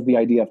because of the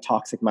idea of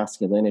toxic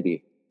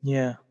masculinity.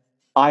 Yeah.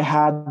 I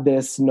had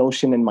this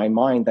notion in my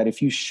mind that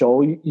if you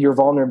show your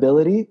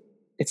vulnerability,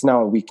 it's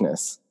now a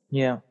weakness.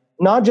 Yeah.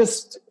 Not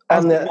just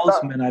on the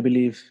Osman, I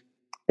believe.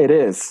 It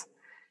is.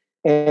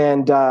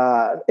 And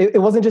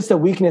it wasn't just a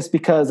weakness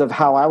because of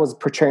how I was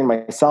portraying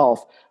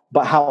myself,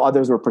 but how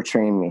others were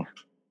portraying me.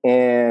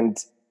 And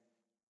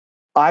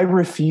I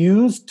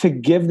refused to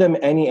give them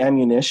any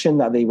ammunition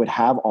that they would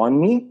have on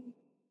me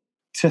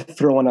to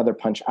throw another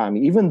punch at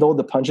me, even though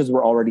the punches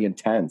were already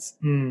intense.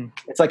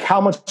 It's like,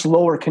 how much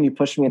lower can you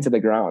push me into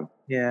the ground?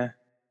 Yeah,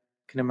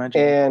 can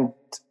imagine. And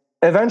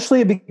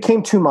eventually it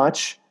became too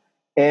much.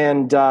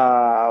 And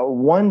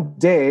one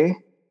day,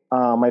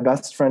 my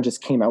best friend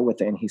just came out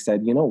with it, and he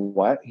said, you know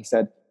what? He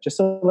said, just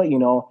to let you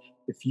know,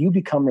 if you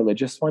become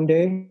religious one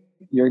day,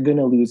 you're going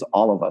to lose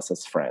all of us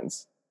as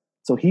friends.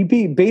 So he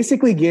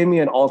basically gave me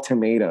an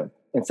ultimatum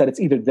and said, it's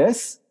either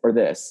this or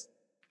this.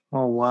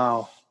 Oh,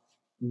 wow.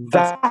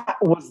 That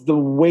was the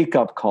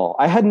wake-up call.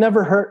 I had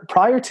never heard,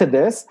 prior to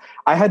this,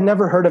 I had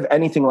never heard of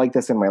anything like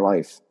this in my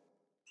life.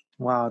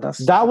 Wow,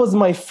 that was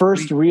my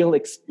first real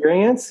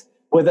experience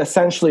with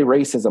essentially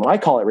racism. I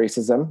call it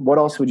racism. What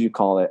else would you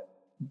call it?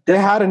 They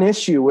had an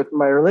issue with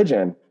my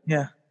religion.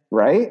 Yeah.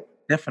 Right?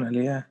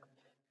 Definitely, yeah.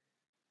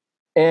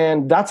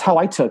 And that's how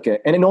I took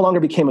it. And it no longer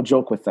became a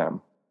joke with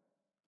them.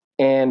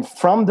 And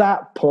from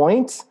that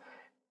point,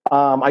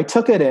 I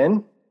took it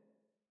in,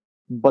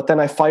 but then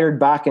I fired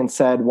back and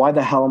said, why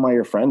the hell am I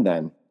your friend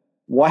then?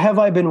 Why have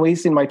I been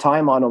wasting my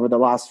time on over the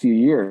last few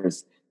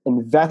years,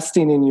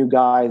 investing in you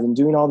guys and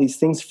doing all these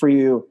things for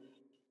you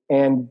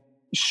and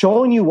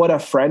showing you what a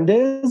friend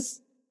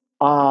is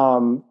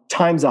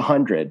times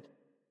 100?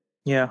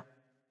 Yeah.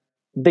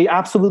 They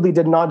absolutely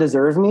did not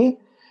deserve me.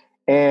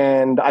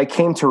 And I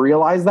came to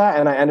realize that,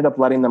 and I ended up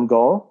letting them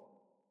go.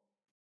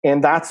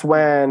 And that's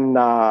when,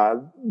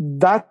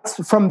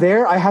 from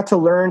there, I had to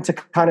learn to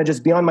kind of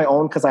just be on my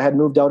own because I had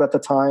moved out at the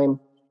time.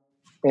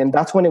 And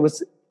that's when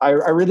I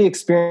really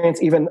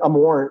experienced even a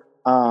more,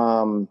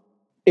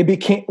 it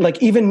became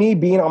like even me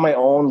being on my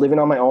own, living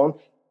on my own,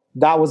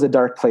 that was a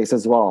dark place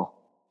as well.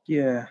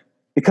 Yeah.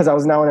 Because I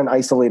was now in an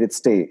isolated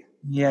state.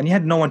 Yeah, and you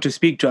had no one to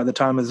speak to at the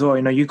time as well.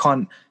 You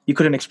couldn't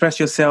express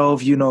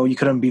yourself. You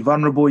couldn't be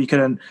vulnerable. You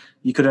couldn't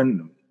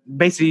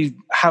basically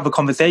have a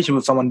conversation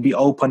with someone, be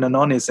open and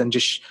honest, and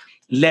just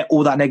let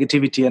all that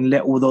negativity and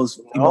let all those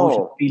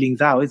emotional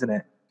feelings out, isn't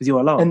it? Because you're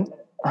alone. And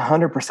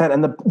 100%.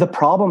 And the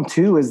problem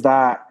too is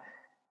that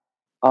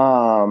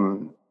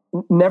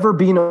never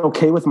being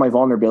okay with my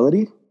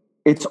vulnerability.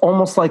 It's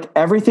almost like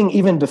everything,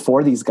 even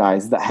before these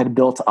guys, that had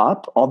built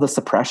up, all the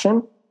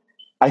suppression,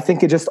 I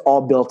think it just all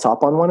built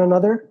up on one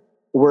another,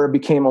 where it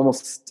became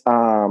almost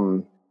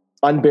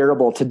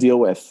unbearable to deal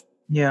with.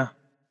 Yeah.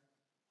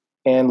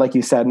 And like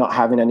you said, not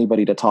having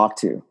anybody to talk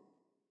to.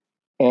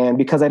 And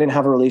because I didn't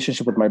have a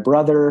relationship with my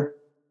brother,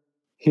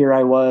 here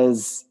I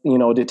was,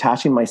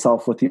 detaching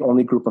myself with the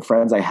only group of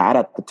friends I had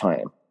at the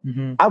time.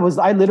 Mm-hmm.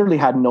 I literally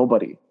had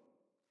nobody.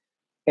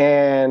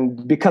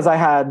 And because I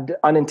had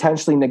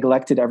unintentionally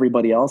neglected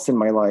everybody else in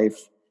my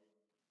life,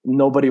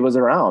 nobody was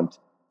around.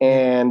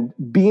 And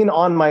being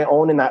on my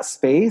own in that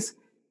space,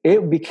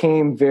 it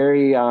became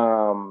very,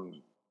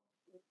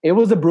 it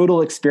was a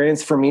brutal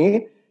experience for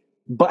me.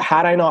 But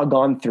had I not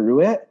gone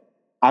through it,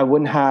 I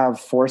wouldn't have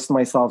forced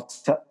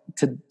myself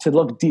to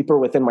look deeper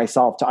within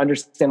myself, to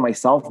understand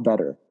myself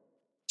better,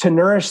 to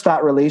nourish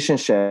that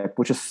relationship,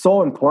 which is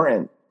so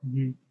important.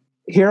 Mm-hmm.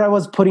 Here I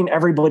was putting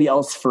everybody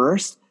else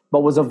first,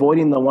 but was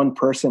avoiding the one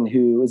person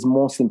who is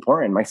most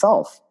important,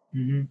 myself.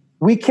 Mm-hmm.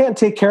 We can't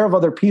take care of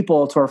other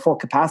people to our full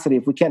capacity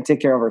if we can't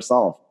take care of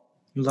ourselves.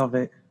 Love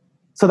it.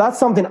 So that's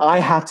something I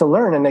had to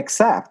learn and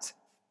accept.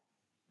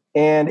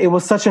 And it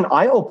was such an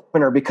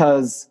eye-opener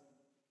because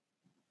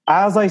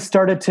as I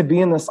started to be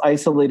in this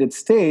isolated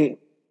state,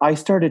 I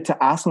started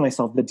to ask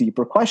myself the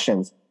deeper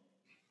questions,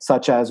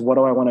 such as, what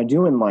do I want to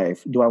do in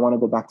life? Do I want to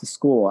go back to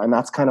school? And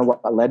that's kind of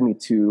what led me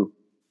to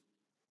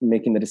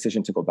making the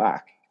decision to go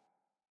back.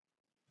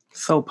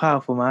 So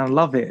powerful, man. I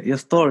love it. Your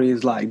story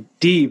is like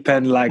deep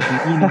and like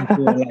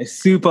meaningful, like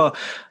super,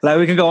 like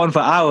we can go on for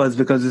hours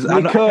because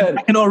I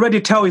can already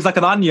tell it's like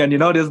an onion,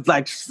 there's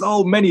like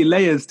so many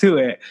layers to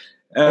it.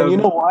 And you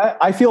know what?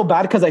 I feel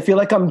bad because I feel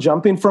like I'm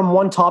jumping from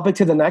one topic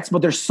to the next,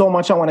 but there's so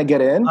much I want to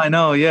get in. I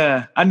know,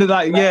 yeah. And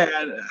like, yeah,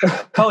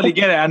 totally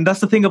get it. And that's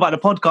the thing about the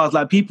podcast.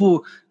 Like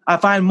I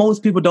find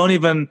most people don't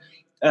even,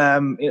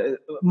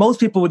 most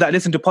people that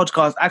listen to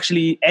podcasts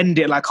actually end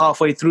it like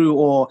halfway through,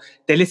 or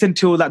they listen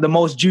to like the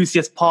most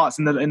juiciest parts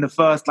in the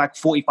first like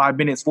 45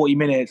 minutes, 40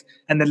 minutes.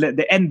 And then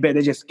the end bit,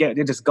 they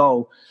just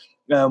go.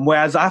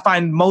 Whereas I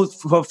find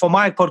most for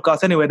my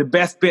podcast anyway, the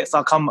best bits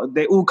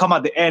they all come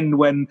at the end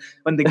when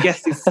the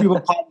guest is super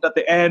pumped at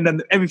the end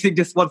and everything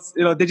just wants,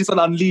 they just want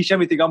to unleash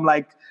everything. I'm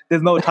like,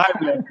 there's no time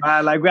left,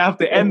 man. Like we have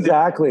to end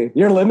exactly. It.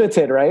 You're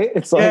limited, right?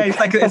 It's like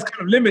it's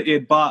kind of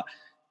limited, but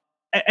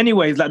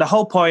anyways, like the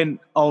whole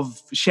point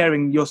of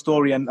sharing your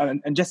story and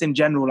just in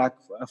general, like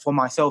for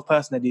myself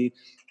personally,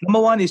 number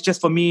one is just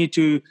for me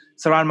to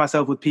surround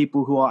myself with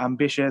people who are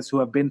ambitious, who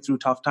have been through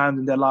tough times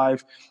in their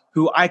life,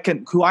 who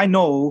I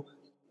know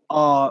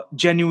are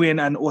genuine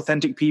and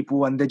authentic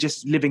people, and they're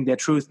just living their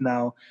truth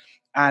now.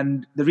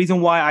 And the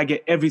reason why I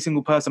get every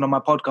single person on my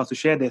podcast to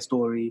share their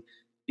story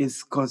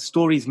is because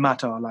stories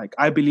matter. Like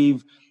I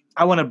believe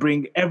I want to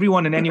bring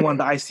everyone and anyone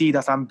that I see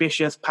that's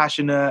ambitious,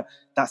 passionate,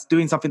 that's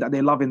doing something that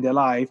they love in their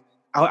life.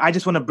 I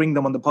just want to bring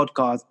them on the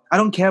podcast. I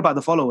don't care about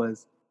the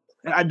followers.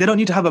 They don't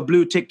need to have a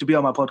blue tick to be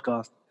on my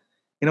podcast.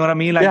 You know what I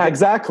mean? Like, yeah,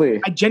 exactly.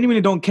 I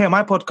genuinely don't care.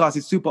 My podcast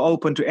is super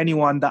open to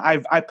anyone that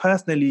I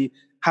personally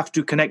have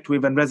to connect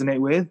with and resonate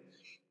with.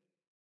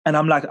 And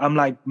I'm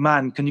like,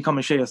 man, can you come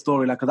and share your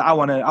story? Like, because I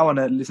want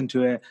to listen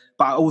to it,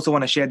 but I also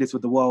want to share this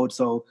with the world.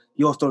 So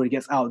your story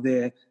gets out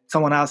there.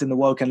 Someone else in the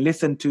world can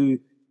listen to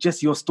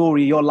just your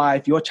story, your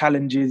life, your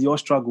challenges, your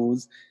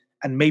struggles,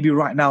 And maybe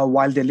right now,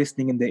 while they're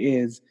listening in their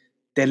ears,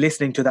 they're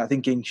listening to that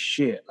thinking,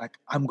 shit, like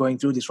I'm going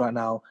through this right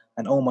now.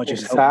 And Omar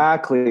just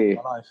helped me in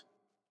my life.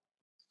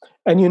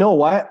 And you know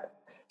what?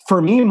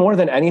 For me, more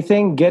than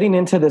anything, getting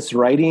into this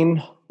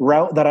writing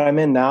route that I'm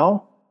in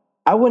now,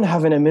 I wouldn't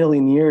have in a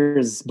million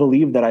years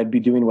believed that I'd be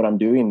doing what I'm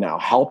doing now,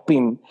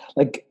 helping.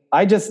 Like,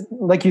 I just,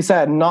 like you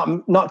said,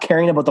 not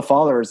caring about the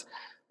followers,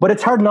 but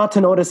it's hard not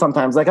to notice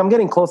sometimes. Like, I'm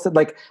getting close to,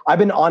 like, I've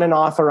been on and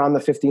off around the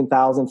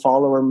 15,000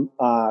 follower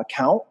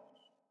count.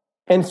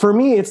 And for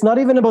me, it's not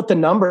even about the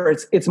number.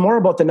 It's more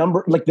about the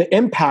number, like the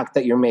impact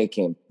that you're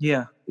making.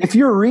 Yeah. If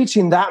you're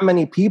reaching that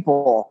many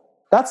people,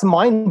 that's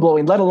mind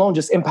blowing, let alone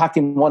just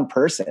impacting one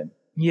person.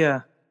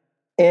 Yeah.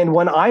 And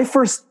when I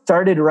first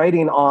started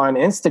writing on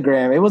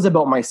Instagram, it was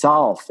about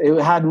myself.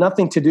 It had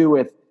nothing to do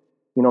with,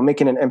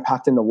 making an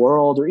impact in the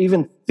world or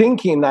even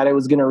thinking that it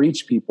was going to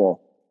reach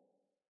people.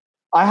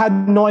 I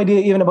had no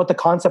idea even about the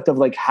concept of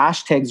like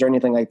hashtags or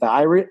anything like that.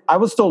 I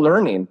was still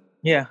learning.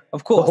 Yeah,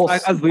 of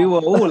course. As we were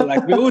all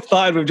like, we all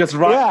started with just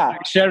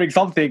sharing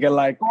something and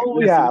like,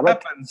 what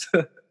happens.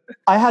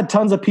 I had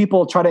tons of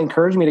people try to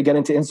encourage me to get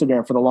into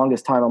Instagram for the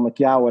longest time. I'm like,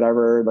 yeah,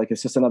 whatever. Like,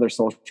 it's just another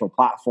social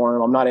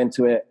platform. I'm not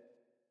into it.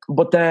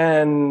 But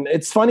then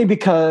it's funny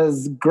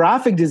because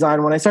graphic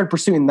design, when I started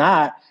pursuing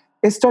that,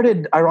 it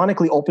started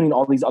ironically opening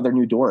all these other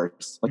new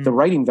doors, like the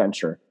writing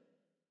venture.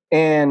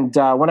 And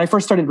when I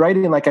first started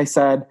writing, like I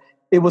said,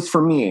 it was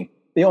for me.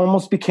 It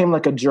almost became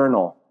like a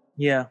journal.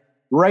 Yeah.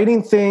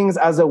 Writing things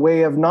as a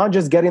way of not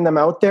just getting them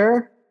out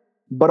there,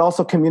 but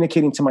also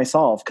communicating to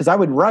myself. Because I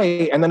would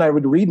write and then I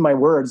would read my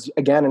words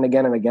again and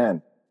again and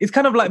again. It's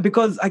kind of like,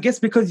 because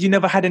you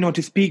never had anyone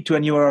to speak to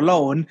and you were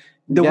alone,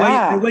 the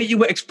way you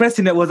were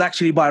expressing it was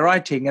actually by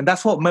writing. And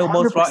that's what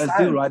most writers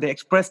do, right? They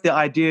express their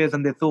ideas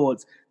and their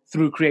thoughts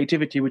through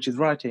creativity, which is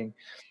writing.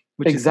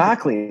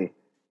 Exactly.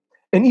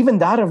 And even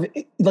that of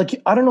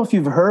like, I don't know if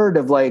you've heard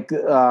of like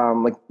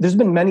there's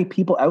been many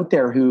people out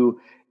there who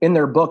in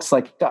their books,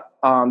 like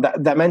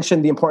that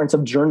mention the importance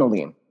of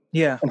journaling.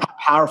 Yeah. And how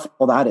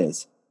powerful that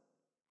is.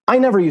 I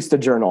never used to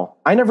journal.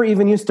 I never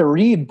even used to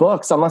read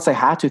books unless I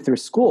had to through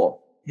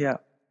school. Yeah.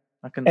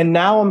 And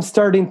now I'm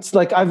starting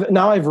to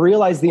I've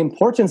realized the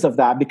importance of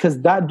that,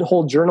 because that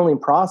whole journaling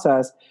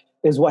process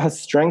is what has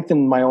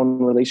strengthened my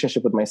own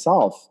relationship with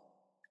myself.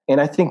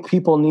 And I think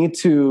people need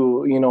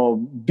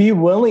to, be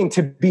willing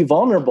to be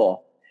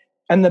vulnerable.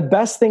 And the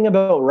best thing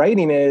about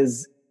writing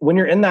is when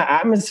you're in that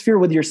atmosphere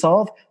with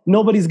yourself,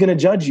 nobody's going to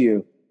judge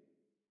you.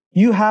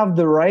 You have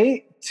the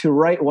right to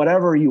write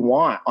whatever you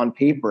want on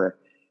paper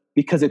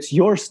because it's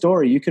your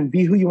story. You can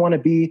be who you want to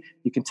be.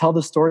 You can tell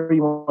the story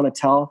you want to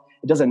tell.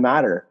 It doesn't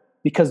matter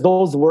because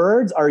those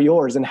words are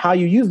yours and how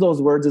you use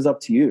those words is up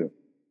to you.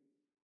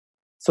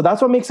 So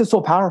that's what makes it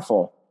so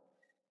powerful.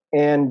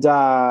 And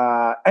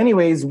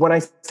anyways, when I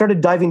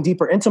started diving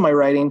deeper into my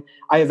writing,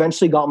 I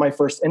eventually got my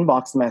first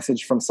inbox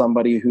message from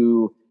somebody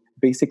who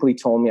basically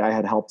told me I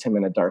had helped him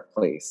in a dark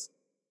place.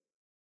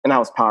 And that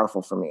was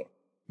powerful for me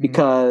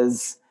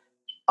because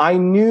I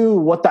knew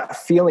what that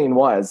feeling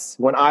was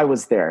when I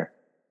was there.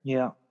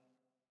 Yeah.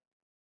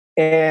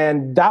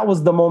 And that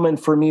was the moment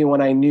for me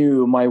when I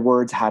knew my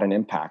words had an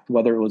impact,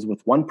 whether it was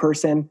with one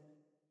person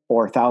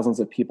or thousands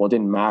of people, it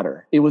didn't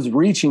matter. It was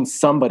reaching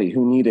somebody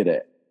who needed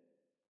it.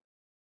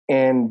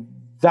 And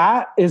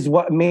that is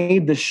what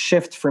made the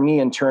shift for me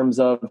in terms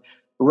of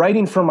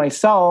writing for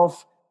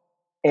myself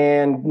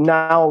and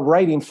now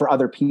writing for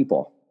other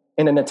people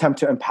in an attempt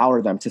to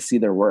empower them to see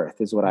their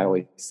worth is what I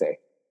always say.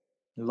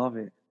 Love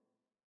it.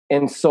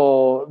 And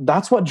so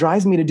that's what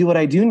drives me to do what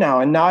I do now.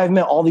 And now I've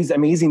met all these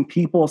amazing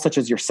people such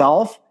as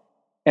yourself,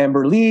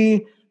 Amber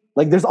Lee.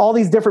 Like there's all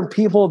these different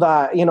people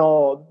that,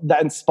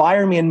 that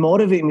inspire me and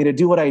motivate me to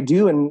do what I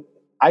do. And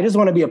I just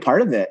want to be a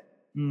part of it.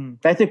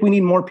 I think we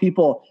need more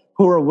people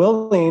who are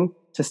willing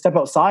to step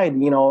outside,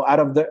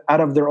 out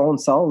of their own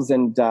selves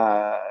and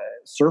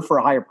serve for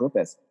a higher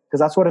purpose, because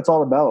that's what it's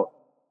all about.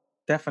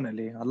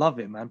 Definitely. I love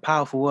it, man.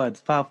 Powerful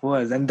words.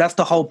 And that's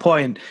the whole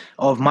point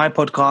of my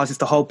podcast. It's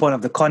the whole point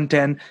of the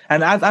content.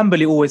 And as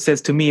Amberly always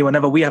says to me,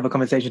 whenever we have a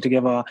conversation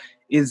together,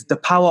 is the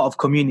power of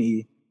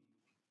community.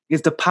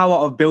 It's the power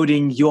of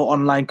building your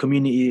online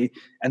community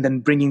and then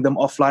bringing them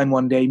offline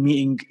one day,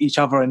 meeting each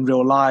other in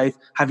real life,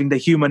 having the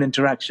human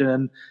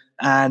interaction.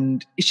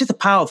 And it's just the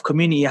power of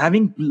community,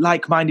 having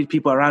like-minded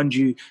people around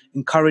you,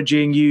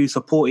 encouraging you,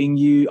 supporting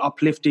you,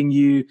 uplifting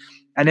you.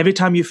 And every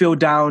time you feel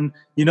down,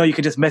 you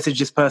can just message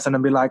this person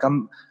and be like,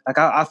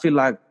 I feel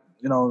like,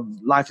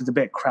 life is a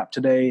bit crap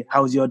today.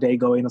 How's your day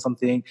going or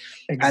something?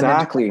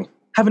 Exactly. And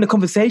having a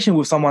conversation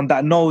with someone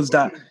that knows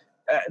that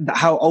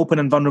how open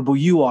and vulnerable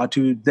you are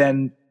to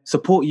then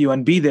support you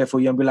and be there for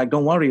you and be like,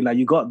 don't worry, like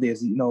you got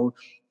this,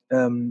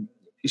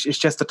 it's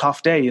just a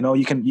tough day.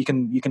 You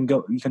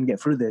can get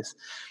through this.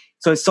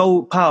 So it's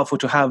so powerful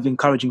to have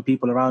encouraging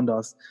people around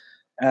us.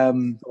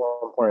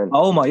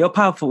 Omar, you're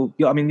powerful.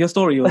 Your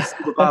story was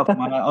super powerful,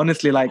 man.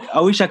 Honestly, I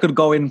wish I could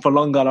go in for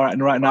longer right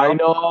now. I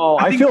know.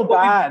 I feel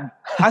bad.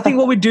 I think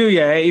what we do,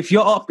 if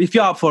you're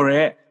up for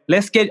it,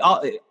 let's get.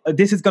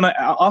 This is gonna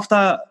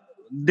after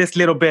this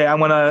little bit, I'm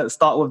going to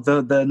start with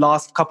the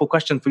last couple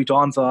questions for you to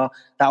answer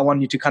that I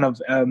want you to kind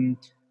of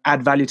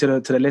add value to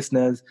the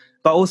listeners.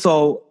 But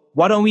also,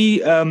 why don't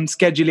we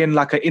schedule in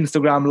like an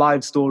Instagram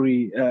live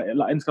story, an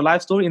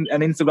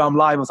Instagram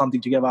live or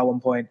something together at one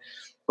point,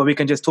 where we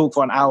can just talk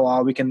for an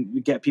hour. We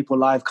get people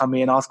live, come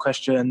in, ask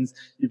questions.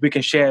 We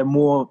can share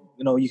more.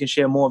 You can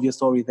share more of your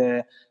story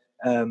there,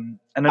 and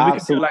then we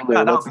can do it like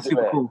that. That would be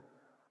super cool.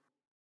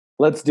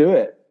 Let's do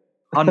it.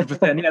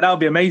 100%. Yeah, that would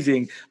be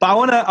amazing.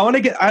 But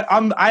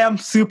I am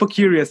super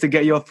curious to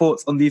get your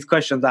thoughts on these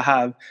questions I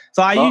have.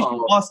 So I usually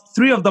ask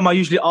 3 of them. I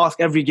usually ask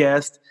every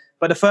guest,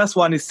 but the first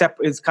one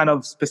is kind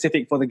of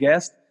specific for the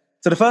guest.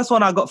 So the first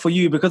one I got for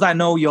you, because I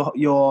know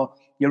you're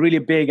really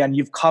big and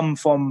you've come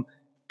from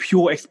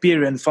pure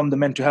experience from the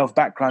mental health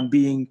background,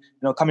 being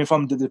coming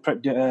from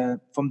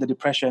the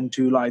depression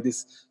to like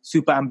this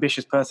super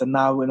ambitious person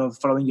now,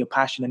 following your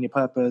passion and your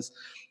purpose.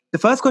 The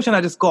first question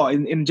I just got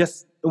in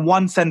just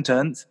one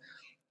sentence: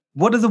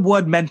 what does the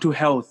word mental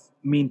health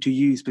mean to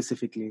you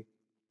specifically?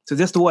 So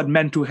just the word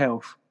mental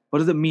health, what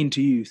does it mean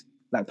to you,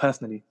 like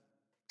personally?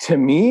 To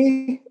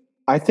me,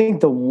 I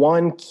think the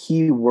one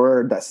key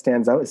word that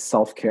stands out is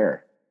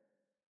self-care.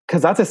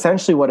 Because that's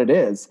essentially what it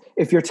is.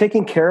 If you're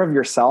taking care of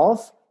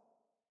yourself,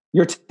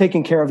 you're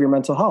taking care of your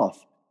mental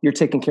health. You're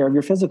taking care of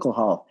your physical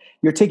health.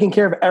 You're taking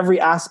care of every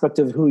aspect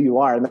of who you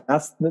are. And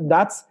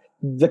that's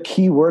the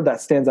key word that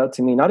stands out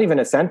to me, not even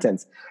a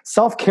sentence.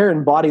 Self-care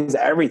embodies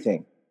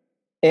everything.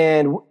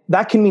 And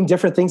that can mean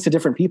different things to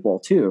different people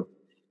too.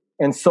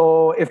 And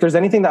so if there's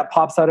anything that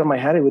pops out of my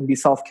head, it would be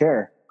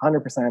self-care,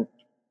 100%.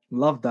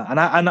 Love that. And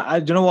I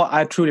you know what?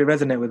 I truly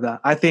resonate with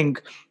that. I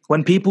think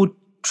when people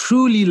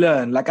truly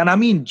learn, and I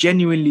mean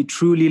genuinely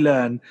truly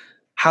learn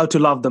how to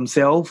love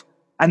themselves,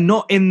 and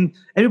not in,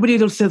 everybody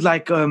just says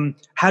like,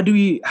 how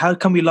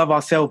can we love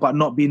ourselves but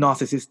not be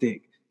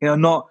narcissistic?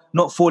 Not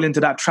fall into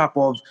that trap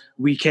of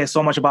we care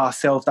so much about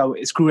ourselves that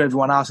we screw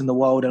everyone else in the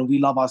world, and we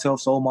love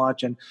ourselves so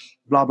much and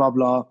blah, blah,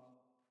 blah.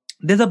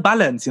 There's a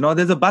balance,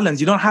 there's a balance.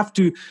 You don't have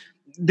to,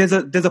 there's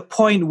a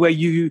point where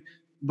you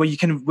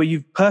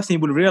personally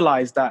will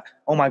realize that,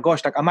 oh my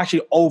gosh, like I'm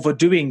actually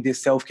overdoing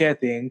this self-care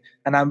thing,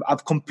 and I'm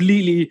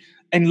completely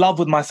in love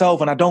with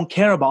myself and I don't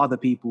care about other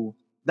people.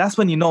 That's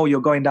when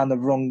you're going down the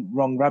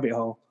wrong rabbit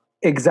hole.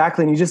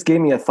 Exactly. And you just gave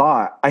me a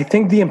thought. I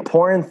think the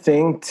important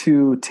thing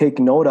to take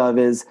note of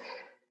is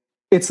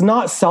it's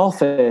not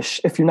selfish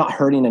if you're not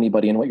hurting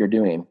anybody in what you're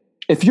doing.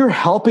 If you're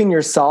helping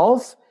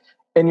yourself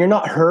and you're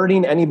not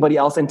hurting anybody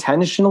else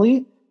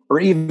intentionally or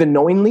even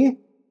knowingly,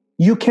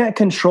 you can't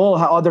control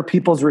how other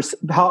people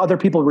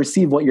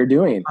receive what you're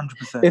doing.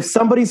 100%. If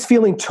somebody's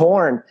feeling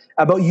torn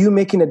about you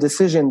making a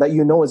decision that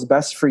you know is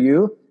best for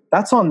you,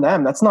 that's on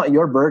them. That's not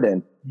your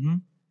burden. Mm-hmm.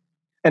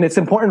 And it's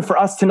important for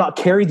us to not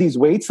carry these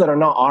weights that are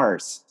not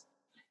ours.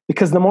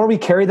 Because the more we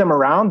carry them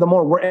around, the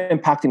more we're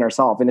impacting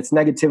ourselves. And it's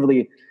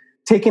negatively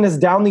taking us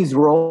down these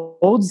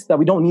roads that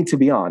we don't need to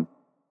be on.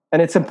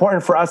 And it's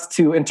important for us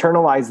to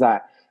internalize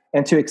that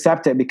and to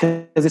accept it.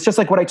 Because it's just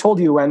like what I told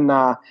you when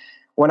I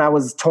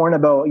was torn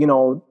about,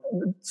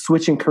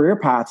 switching career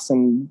paths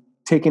and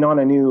taking on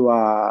a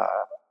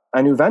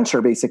new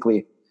venture,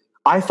 basically.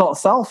 I felt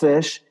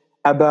selfish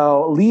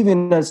about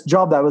leaving this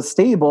job that was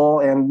stable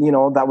and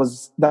that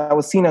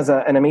was seen as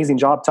an amazing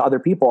job to other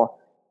people,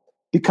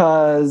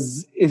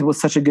 because it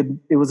was such a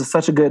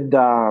good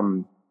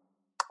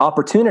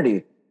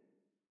opportunity.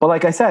 But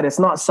like I said, it's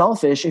not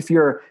selfish if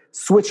you're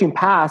switching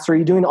paths or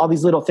you're doing all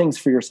these little things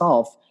for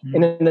yourself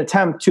in an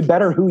attempt to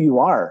better who you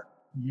are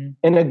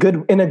in a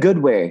good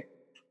way.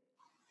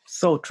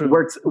 So true.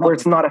 Where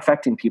it's not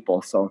affecting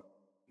people. So.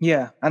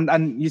 Yeah,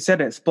 and you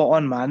said it spot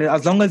on, man.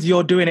 As long as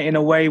you're doing it in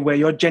a way where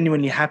you're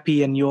genuinely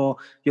happy and you're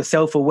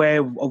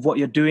self-aware of what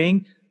you're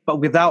doing, but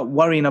without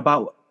worrying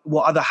about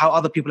how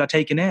other people are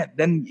taking it,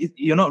 then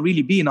you're not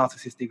really being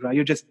narcissistic, right?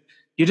 You're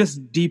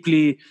just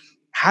deeply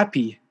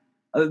happy.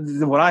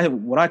 What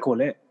I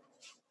call it.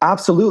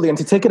 Absolutely, and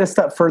to take it a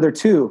step further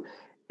too,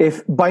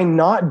 if by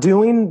not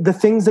doing the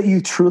things that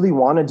you truly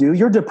want to do,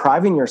 you're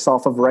depriving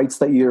yourself of rights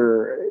that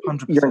you're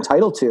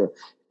entitled to.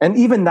 And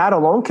even that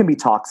alone can be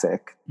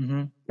toxic,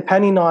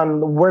 depending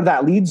on where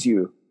that leads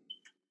you.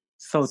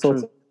 So true.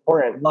 It's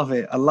important.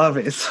 I love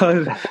it.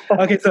 So,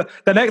 okay, so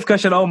the next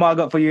question Omar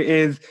got for you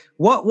is,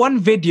 what one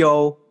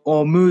video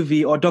or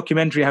movie or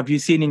documentary have you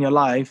seen in your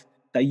life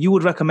that you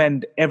would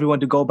recommend everyone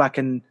to go back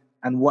and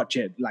watch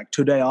it, like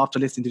today after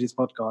listening to this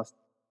podcast?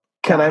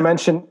 Can I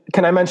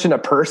mention a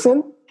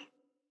person?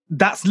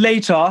 That's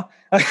later.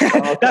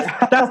 Okay.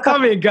 That's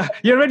coming.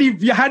 You're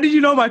ready? How did you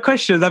know my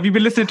questions? Have you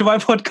been listening to my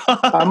podcast?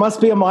 I must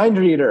be a mind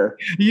reader.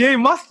 Yeah, it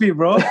must be,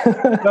 bro.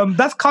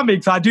 That's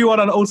coming. So I do want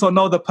to also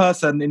know the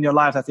person in your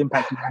life that's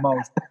impacted you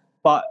most.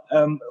 But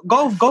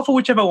go for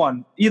whichever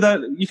one.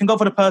 Either you can go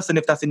for the person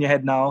if that's in your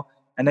head now,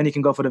 and then you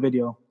can go for the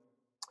video.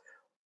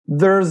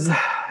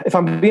 If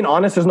I'm being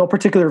honest, there's no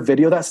particular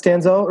video that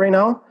stands out right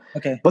now.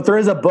 Okay. But there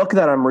is a book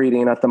that I'm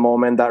reading at the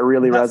moment that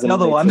really resonates.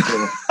 Another one.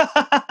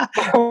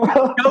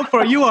 Go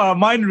for it. You are a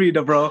mind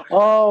reader, bro.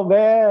 Oh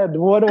man,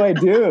 what do I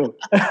do?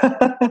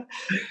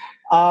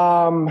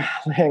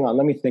 Hang on,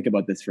 let me think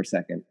about this for a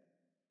second.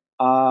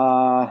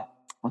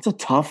 That's a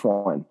tough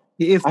one.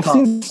 I've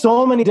seen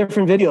so many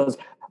different videos,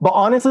 but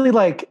honestly,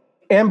 like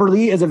Amber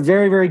Lee is a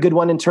very, very good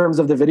one in terms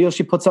of the videos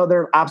she puts out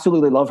there.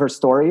 Absolutely love her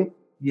story.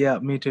 Yeah,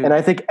 me too. And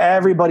I think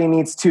everybody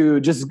needs to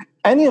just,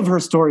 any of her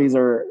stories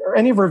or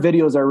any of her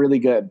videos are really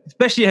good.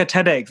 Especially her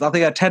TEDx. I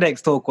think her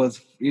TEDx talk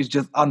was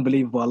just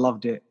unbelievable. I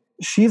loved it.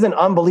 She's an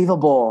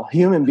unbelievable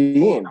human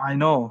being. I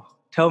know.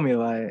 Tell me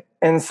about it.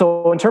 And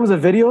so in terms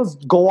of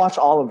videos, go watch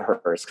all of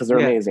hers because they're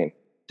amazing.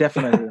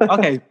 Definitely.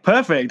 Okay,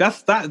 perfect.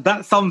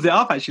 That sums it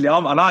up actually.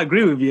 And I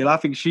agree with you. I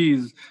think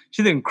she's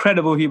an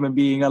incredible human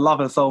being. I love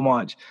her so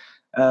much.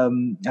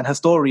 And her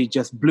story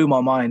just blew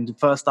my mind. The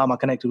first time I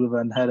connected with her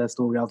and heard her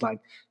story, I was like,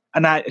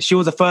 she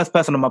was the first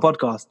person on my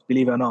podcast,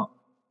 believe it or not.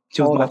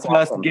 She was my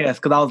first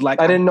guest because I was like,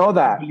 I didn't know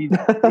that.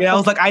 I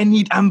was like, I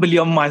need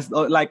Amberly on my,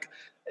 like,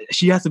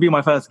 she has to be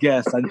my first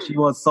guest, and she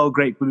was so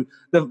great.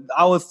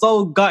 I was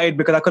so gutted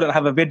because I couldn't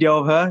have a video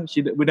of her.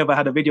 We never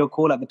had a video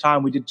call at the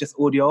time. We did just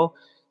audio.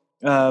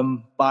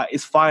 But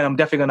it's fine. I'm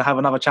definitely going to have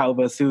another chat with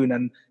her soon,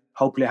 and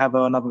hopefully have her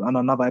on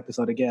another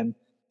episode again.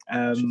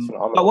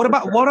 But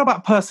what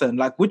about person?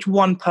 Like, which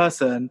one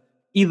person,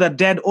 either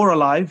dead or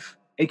alive,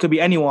 it could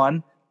be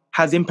anyone,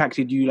 has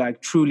impacted you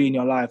like truly in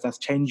your life? That's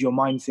changed your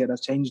mindset.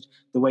 That's changed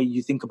the way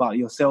you think about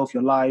yourself,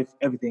 your life,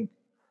 everything.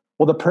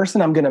 Well, the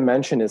person I'm going to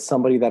mention is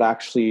somebody that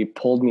actually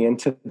pulled me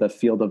into the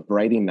field of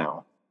writing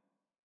now,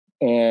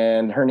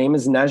 and her name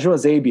is Najwa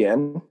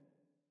Zabian.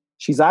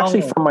 She's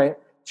actually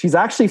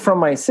from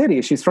my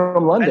city. She's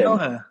from London. I know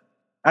her.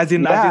 As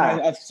in,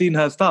 I've seen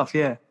her stuff,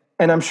 yeah.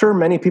 And I'm sure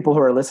many people who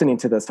are listening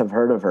to this have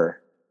heard of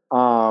her.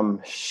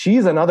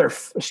 She's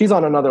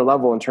on another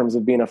level in terms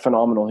of being a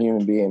phenomenal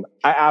human being.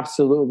 I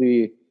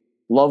absolutely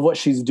love what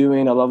she's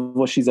doing. I love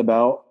what she's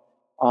about.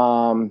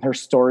 Her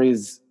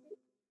story's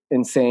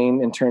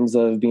insane in terms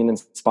of being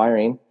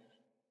inspiring.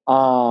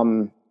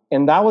 And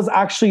that was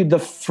actually the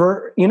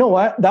first, you know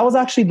what? That was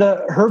actually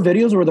her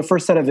videos were the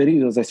first set of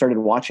videos I started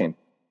watching.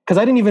 Because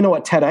I didn't even know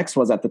what TEDx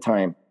was at the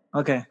time.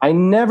 Okay. I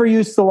never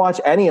used to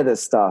watch any of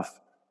this stuff.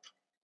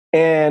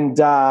 And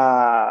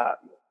I'll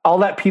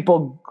let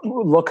people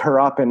look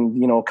her up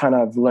and, kind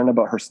of learn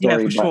about her story.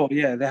 Yeah, for sure.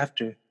 Yeah, they have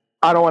to.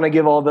 I don't want to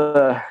give all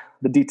the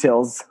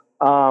details.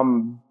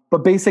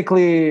 But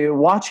basically,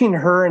 watching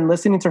her and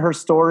listening to her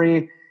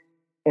story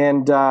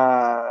and,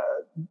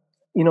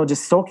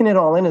 just soaking it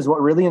all in is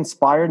what really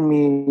inspired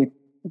me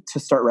to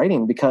start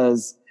writing.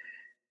 Because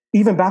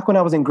even back when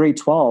I was in grade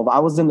 12, I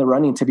was in the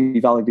running to be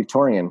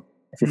valedictorian,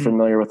 if you're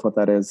familiar with what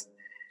that is.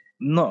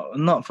 No,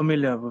 not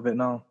familiar with it,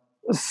 no.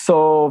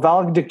 So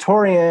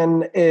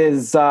valedictorian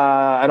is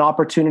an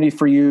opportunity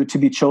for you to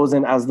be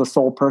chosen as the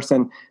sole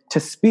person to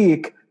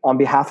speak on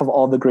behalf of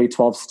all the grade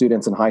 12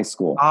 students in high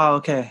school. Ah,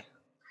 okay.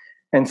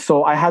 And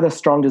so I had a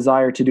strong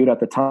desire to do it at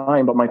the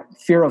time, but my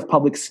fear of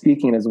public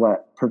speaking is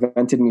what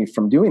prevented me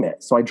from doing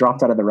it. So I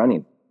dropped out of the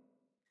running.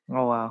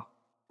 Oh, wow.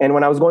 And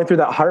when I was going through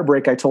that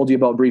heartbreak I told you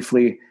about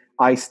briefly,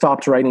 I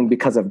stopped writing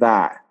because of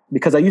that.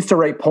 Because I used to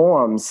write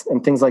poems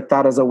and things like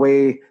that as a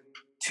way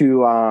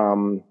to,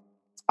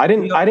 I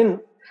didn't.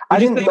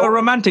 You're a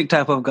romantic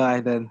type of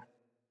guy then?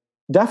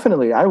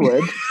 Definitely, I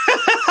would.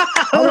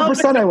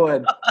 100% I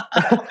would.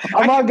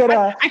 I'm not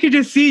gonna. I could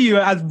just see you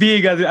as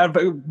being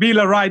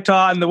a writer,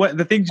 and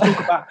the things you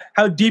talk about,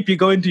 how deep you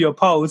go into your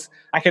posts.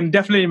 I can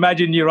definitely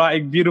imagine you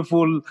writing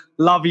beautiful,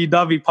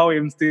 lovey-dovey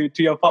poems to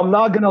your poems. I'm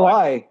not gonna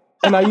lie,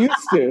 and I used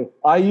to.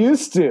 I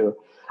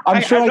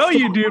know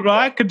you do,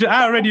 right?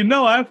 I already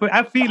know.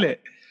 I feel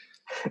it.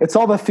 It's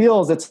all the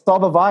feels. It's all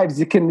the vibes.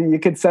 You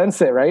can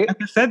sense it, right? I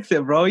can sense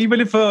it, bro.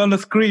 Even if we're on the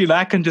screen,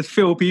 I can just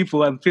feel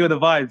people and feel the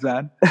vibes,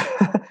 man.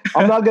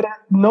 I'm not gonna.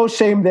 No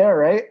shame there,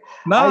 right?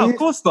 No, of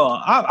course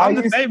not. I'm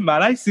the same,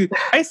 man. I used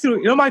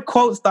to, my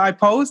quotes that I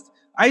post.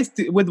 I used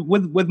to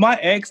with my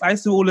ex. I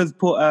used to always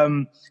put. I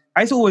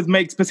used to always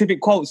make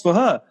specific quotes for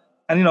her,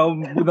 and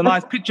with the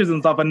nice pictures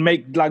and stuff, and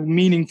make like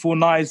meaningful,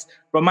 nice,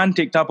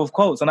 romantic type of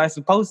quotes. And I used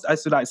to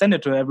like send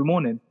it to her every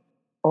morning.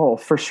 Oh,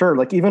 for sure.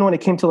 Like even when it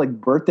came to like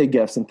birthday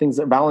gifts and things,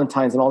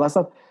 Valentine's and all that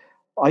stuff,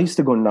 I used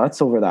to go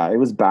nuts over that. It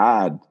was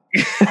bad.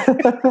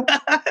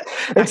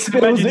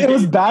 it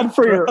was bad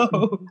for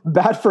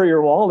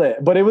your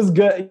wallet, but it was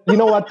good. You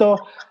know what though?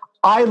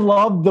 I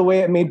loved the way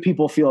it made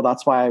people feel.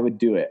 That's why I would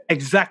do it.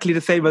 Exactly the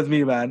same as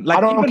me, man. Like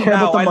I don't care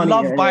about the money.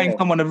 I love buying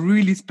someone a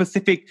really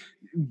specific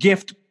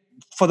gift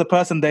for the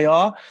person they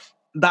are.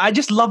 That I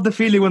just love the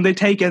feeling when they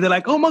take it. They're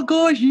like, "Oh my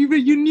gosh, you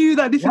knew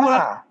that this is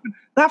what."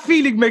 That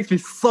feeling makes me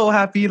so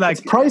happy. Like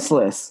it's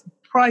priceless.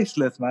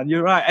 Priceless, man.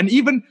 You're right. And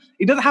even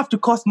it doesn't have to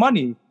cost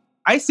money.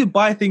 I used to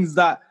buy things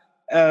that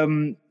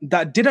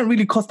didn't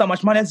really cost that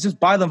much money. I used to just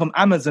buy them from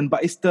Amazon.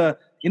 But it's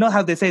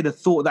how they say the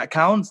thought that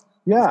counts.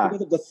 Yeah. It's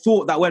because of the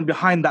thought that went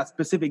behind that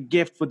specific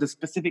gift for the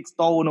specific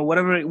stone or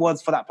whatever it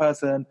was for that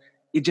person.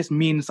 It just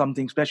means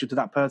something special to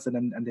that person,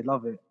 and they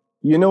love it.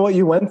 You know what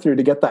you went through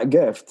to get that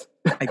gift.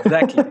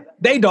 Exactly.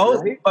 They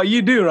don't, right? But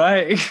you do,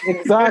 right?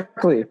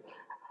 Exactly.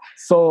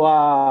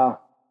 So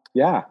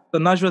Yeah. So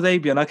Najwa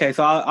Zabian. Okay,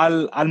 so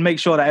I'll make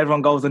sure that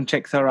everyone goes and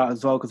checks her out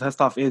as well, because her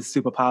stuff is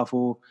super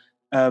powerful.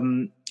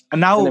 And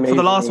now for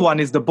the last one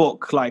is the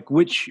book. Like,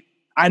 which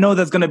I know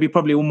there's going to be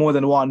probably more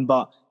than one,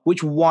 but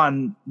which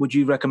one would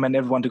you recommend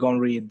everyone to go and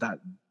read that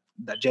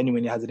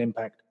genuinely has an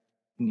impact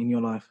in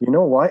your life? You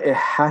know what? It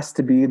has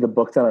to be the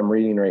book that I'm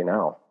reading right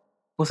now.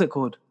 What's it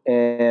called?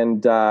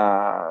 And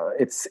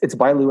it's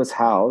by Lewis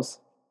Howes.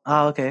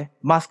 Ah, okay.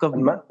 The Mask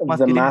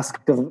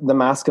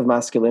of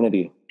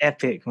Masculinity.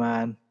 Epic,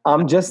 man.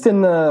 I'm just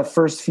in the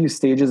first few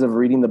stages of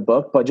reading the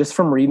book, but just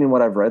from reading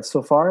what I've read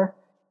so far,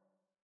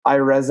 I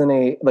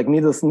resonate. Like,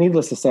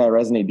 needless to say, I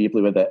resonate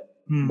deeply with it.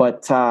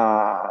 But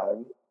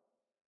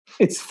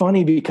it's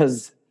funny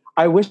because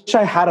I wish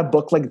I had a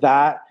book like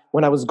that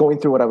when I was going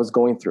through what I was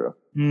going through.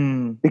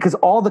 Because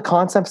all the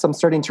concepts I'm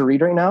starting to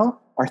read right now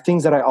are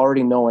things that I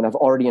already know and I've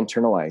already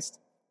internalized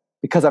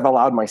because I've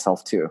allowed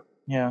myself to.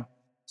 Yeah.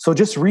 So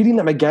just reading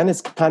them again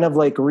is kind of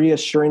like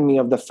reassuring me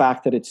of the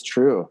fact that it's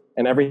true.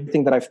 And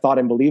everything that I've thought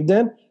and believed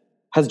in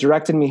has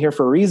directed me here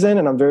for a reason.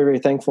 And I'm very, very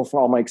thankful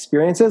for all my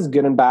experiences,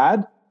 good and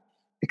bad.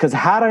 Because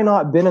had I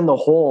not been in the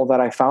hole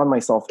that I found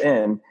myself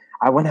in,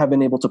 I wouldn't have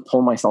been able to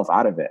pull myself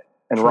out of it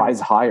and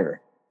rise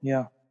higher.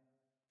 Yeah.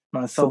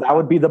 No, so that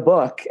would be the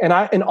book. And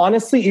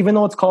honestly, even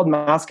though it's called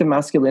Mask of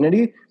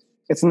Masculinity,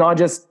 it's not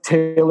just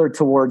tailored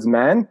towards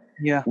men.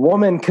 Yeah.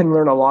 Women can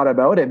learn a lot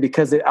about it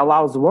because it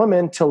allows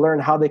women to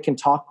learn how they can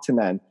talk to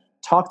men,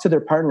 talk to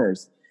their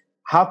partners.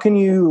 How can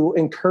you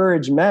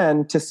encourage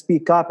men to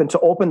speak up and to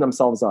open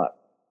themselves up?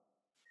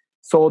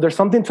 So there's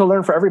something to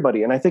learn for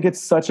everybody. And I think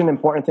it's such an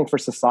important thing for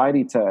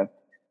society to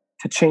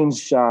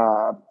change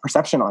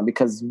perception on,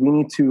 because we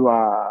need to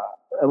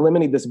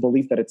eliminate this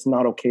belief that it's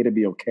not okay to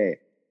be okay,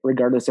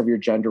 regardless of your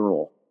gender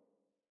role.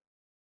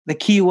 The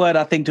key word,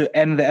 I think, to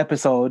end the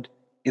episode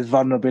is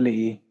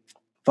vulnerability.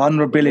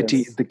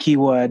 Vulnerability is the key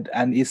word,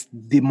 and it's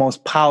the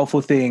most powerful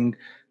thing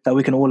that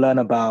we can all learn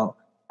about,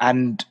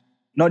 and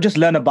not just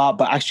learn about,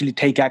 but actually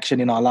take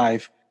action in our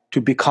life to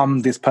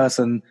become this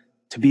person,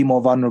 to be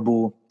more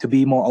vulnerable, to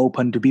be more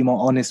open, to be more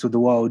honest with the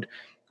world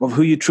of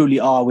who you truly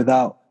are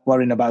without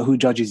worrying about who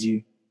judges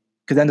you.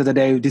 Because at the end of the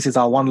day, this is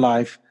our one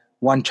life,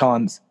 one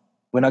chance.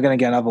 We're not going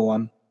to get another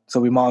one.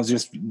 So we might as well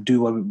just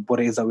do what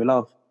it is that we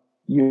love.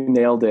 You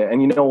nailed it.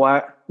 And you know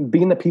what?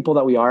 Being the people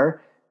that we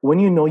are, when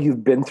you know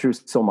you've been through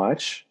so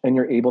much and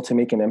you're able to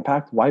make an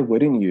impact, why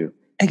wouldn't you?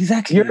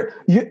 Exactly.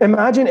 You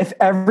imagine if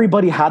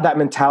everybody had that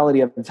mentality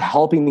of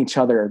helping each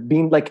other,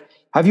 being like,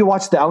 have you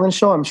watched the Ellen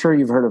Show? I'm sure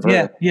you've heard of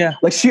her. Yeah.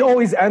 Like, she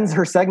always ends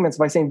her segments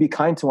by saying, be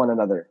kind to one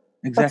another.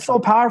 Exactly. That's so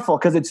powerful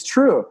because it's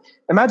true.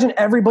 Imagine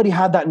everybody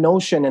had that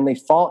notion and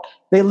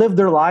they lived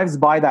their lives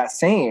by that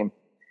saying.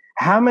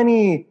 How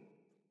many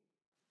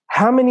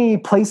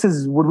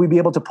places would we be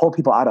able to pull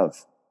people out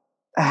of?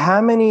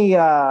 How many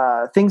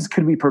things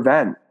could we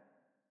prevent?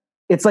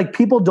 It's like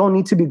people don't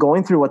need to be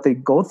going through what they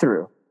go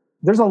through.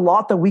 There's a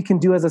lot that we can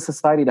do as a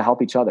society to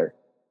help each other.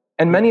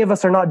 And many of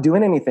us are not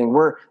doing anything.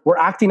 We're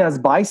acting as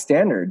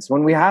bystanders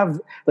when we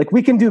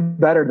we can do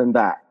better than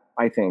that,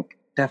 I think.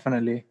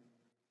 Definitely.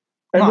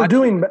 And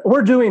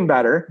we're doing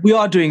better. We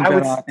are doing better,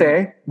 I would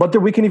say, but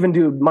we can even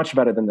do much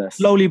better than this.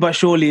 Slowly but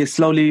surely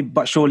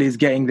is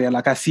getting there.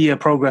 Like, I see a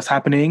progress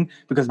happening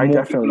because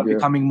more people are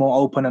becoming more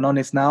open and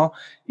honest now.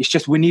 It's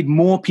just we need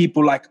more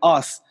people like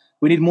us.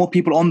 We need more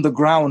people on the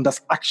ground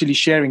that's actually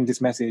sharing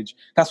this message.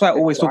 That's why I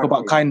always talk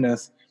about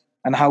kindness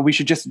and how we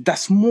should that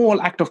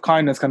small act of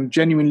kindness can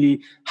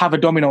genuinely have a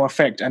domino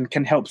effect and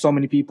can help so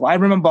many people. I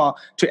remember,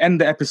 to end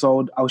the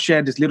episode, I'll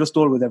share this little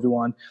story with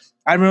everyone.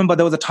 I remember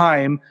there was a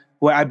time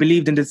where I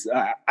believed in this.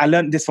 I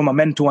learned this from a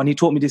mentor, and he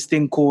taught me this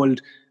thing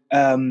called,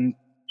 what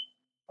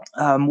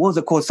was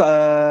it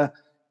called?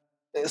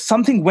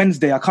 Something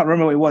Wednesday. I can't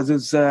remember what it was. It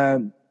was,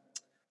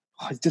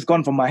 it's just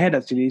gone from my head,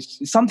 actually.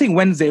 Something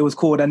Wednesday it was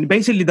called. And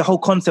basically the whole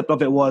concept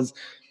of it was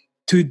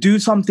to do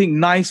something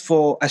nice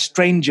for a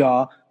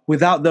stranger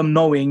without them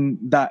knowing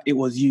that it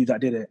was you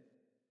that did it.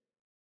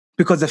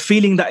 Because the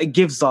feeling that it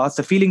gives us,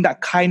 the feeling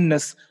that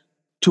kindness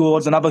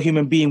towards another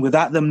human being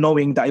without them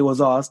knowing that it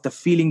was us, the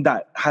feeling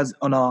that has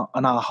on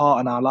our heart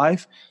and our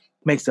life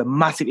makes a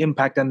massive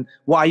impact. And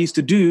what I used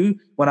to do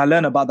when I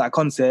learned about that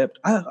concept,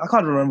 I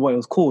can't remember what it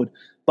was called,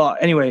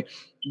 but anyway,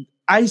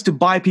 I used to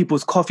buy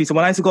people's coffee. So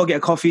when I used to go get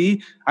a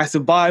coffee, I used to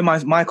buy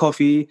my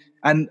coffee,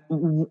 and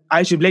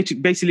I should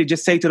basically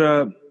just say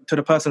to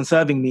the person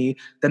serving me,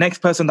 the next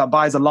person that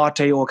buys a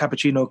latte or a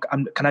cappuccino,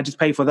 can I just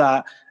pay for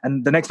that?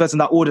 And the next person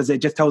that orders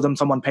it just tells them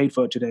someone paid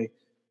for it today.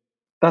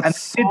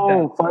 That's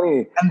so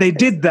funny. And they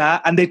did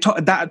that, and they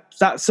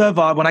that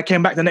server, when I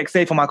came back the next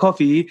day for my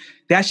coffee,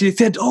 they actually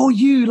said, "Oh,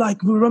 we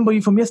remember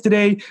you from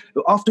yesterday.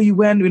 After you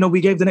went, we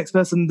gave the next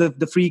person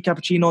the free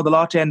cappuccino, the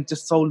latte, and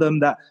just told them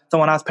that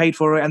someone else paid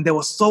for it." And they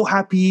were so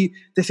happy.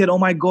 They said, "Oh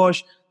my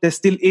gosh, there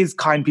still is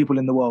kind people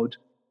in the world."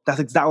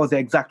 That was the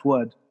exact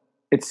word.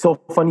 It's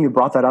so funny you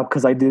brought that up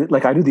because I do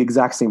the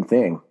exact same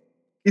thing.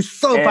 It's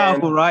so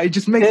powerful, right? It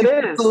just makes you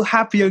feel so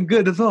happy and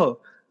good as well.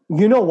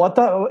 You know what?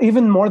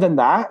 Even more than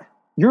that,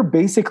 you're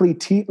basically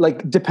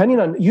depending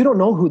on, you don't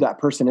know who that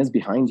person is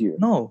behind you.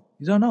 No,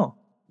 You don't know.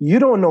 You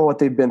don't know what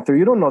they've been through.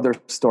 You don't know their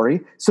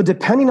story. So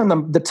depending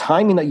on the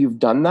timing that you've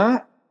done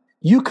that,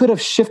 you could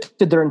have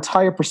shifted their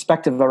entire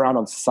perspective around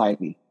on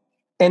society.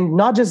 And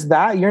not just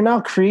that, you're now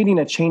creating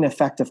a chain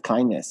effect of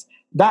kindness.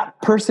 That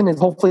person is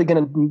hopefully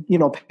going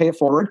to, pay it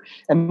forward,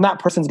 and that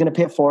person's going to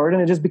pay it forward,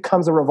 and it just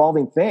becomes a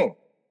revolving thing.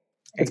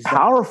 It's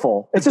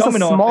powerful. It's just a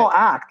small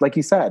act, like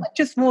you said.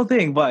 Just a small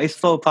thing, but it's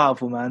so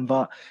powerful, man.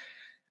 But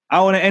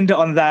I want to end it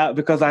on that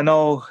because I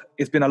know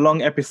it's been a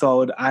long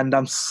episode, and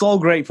I'm so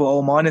grateful,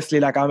 Omar.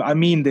 Honestly, I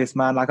mean this,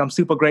 man. I'm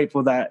super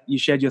grateful that you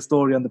shared your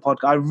story on the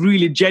podcast. I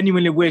really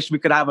genuinely wish we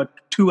could have a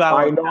 2-hour.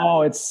 I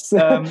know it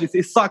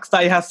sucks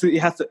that it has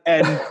to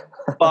end.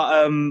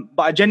 But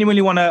I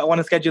genuinely want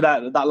to schedule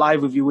that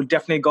live with you. We'll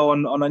definitely go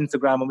on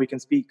Instagram, and we can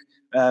speak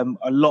a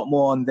lot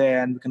more on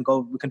there, and we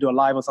can do a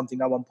live or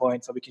something at one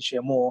point so we can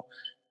share more.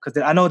 Because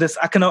I know this,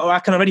 I can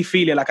already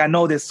feel it. I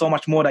know there's so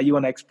much more that you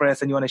want to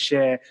express and you want to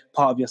share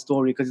part of your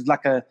story. Because it's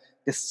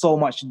there's so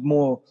much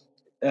more.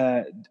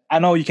 I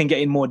know you can get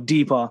in more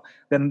deeper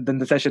than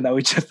the session that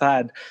we just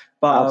had.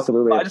 But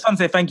absolutely, but I just want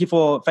to say thank you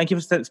for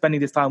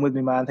spending this time with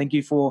me, man. Thank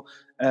you for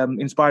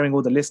inspiring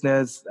all the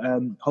listeners.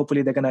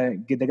 Hopefully they're gonna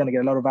get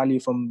a lot of value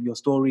from your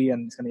story,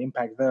 and it's gonna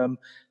impact them.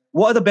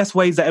 What are the best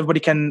ways that everybody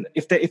can,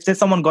 if there's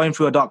someone going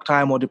through a dark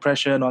time or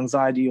depression or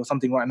anxiety or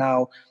something right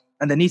now,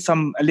 and they need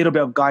a little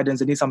bit of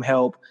guidance, they need some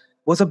help,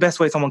 what's the best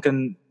way someone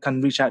can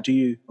reach out to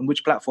you? And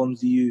which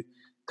platforms do you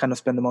kind of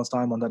spend the most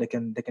time on that they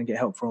can get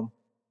help from?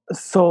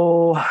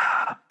 So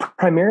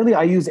primarily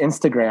I use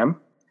Instagram,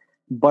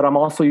 but I'm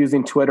also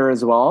using Twitter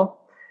as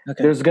well.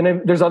 Okay.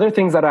 There's other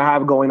things that I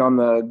have going on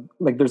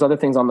there's other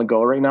things on the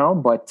go right now,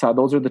 but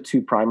those are the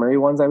two primary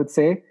ones I would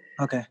say.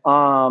 Okay.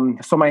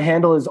 So my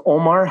handle is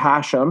Omar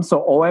Hachem.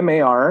 So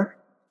OMAR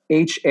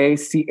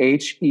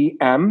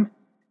HACHEM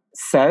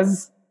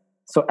says.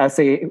 So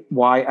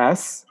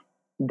SAYS,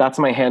 that's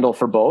my handle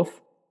for both.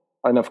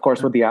 And of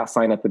course, with the @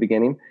 at the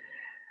beginning.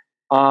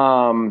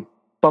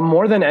 But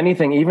more than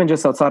anything, even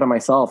just outside of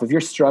myself, if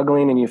you're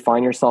struggling and you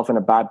find yourself in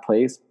a bad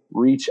place,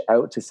 reach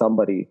out to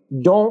somebody.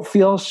 Don't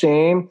feel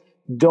shame.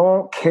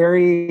 Don't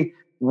carry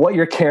what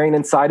you're carrying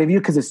inside of you,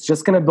 because it's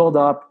just going to build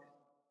up.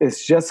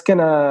 It's just going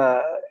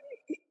to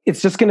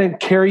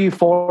carry you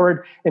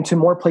forward into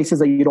more places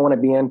that you don't want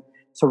to be in.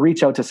 So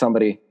reach out to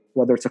somebody,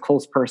 whether it's a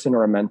close person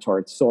or a mentor.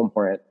 It's so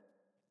important.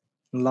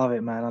 Love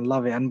it, man. I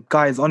love it. And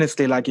guys,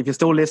 honestly, if you're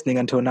still listening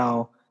until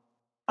now,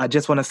 I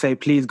just want to say,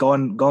 please go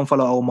and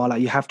follow Omar.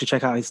 You have to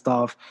check out his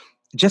stuff,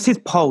 just his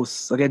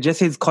posts, okay, just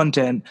his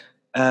content,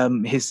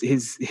 his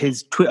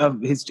Twitter,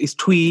 his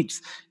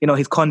tweets,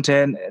 his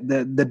content,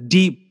 the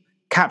deep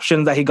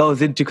captions that he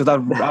goes into, because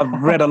I've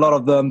read a lot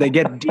of them. They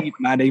get deep,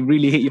 man. They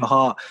really hit your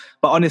heart.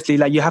 But honestly,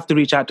 you have to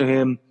reach out to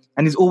him,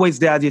 and he's always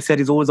there. As you said,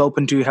 he's always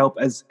open to help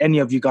as any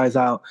of you guys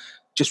out.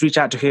 Just reach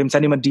out to him,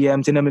 send him a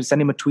DM,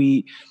 send him a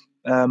tweet.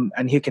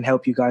 And he can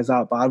help you guys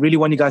out. But I really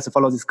want you guys to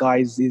follow this guy.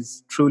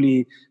 He's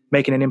truly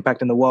making an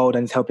impact in the world,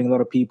 and he's helping a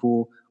lot of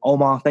people.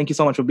 Omar, thank you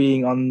so much for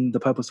being on the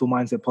Purposeful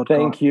Mindset podcast.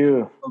 Thank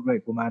you. So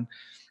grateful, man.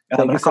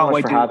 Thank you so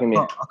much for having me.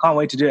 I can't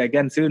wait to do it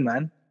again soon,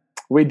 man.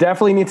 We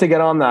definitely need to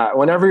get on that.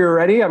 Whenever you're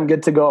ready, I'm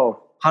good to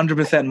go.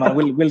 100%, man.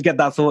 We'll get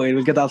that sorted.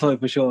 We'll get that sorted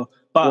for sure.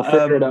 But we'll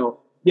figure it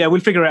out. Yeah,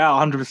 we'll figure it out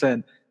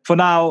 100%. For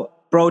now,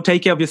 bro,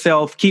 take care of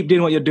yourself. Keep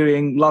doing what you're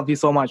doing. Love you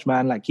so much,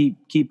 man.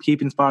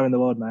 Keep inspiring the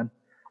world, man.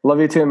 Love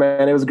you too,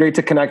 man. It was great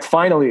to connect.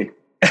 Finally.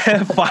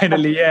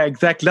 Finally, yeah,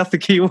 exactly. That's the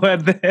key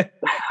word there.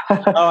 All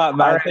right,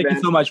 man. Thank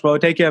you so much, bro.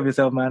 Take care of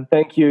yourself, man.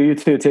 Thank you. You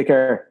too. Take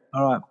care.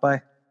 All right.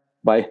 Bye.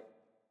 Bye.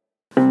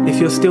 If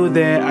you're still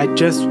there, I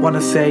just want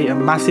to say a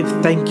massive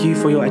thank you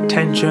for your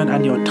attention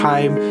and your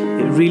time.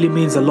 It really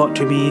means a lot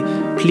to me.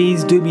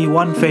 Please do me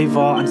one favor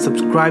and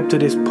subscribe to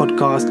this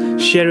podcast,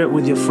 share it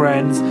with your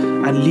friends,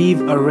 and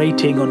leave a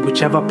rating on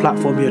whichever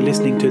platform you're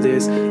listening to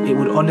this. It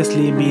would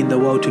honestly mean the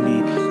world to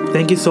me.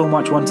 Thank you so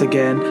much once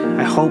again.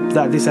 I hope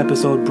that this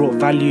episode brought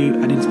value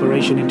and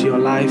inspiration into your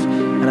life,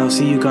 and I'll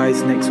see you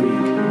guys next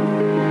week.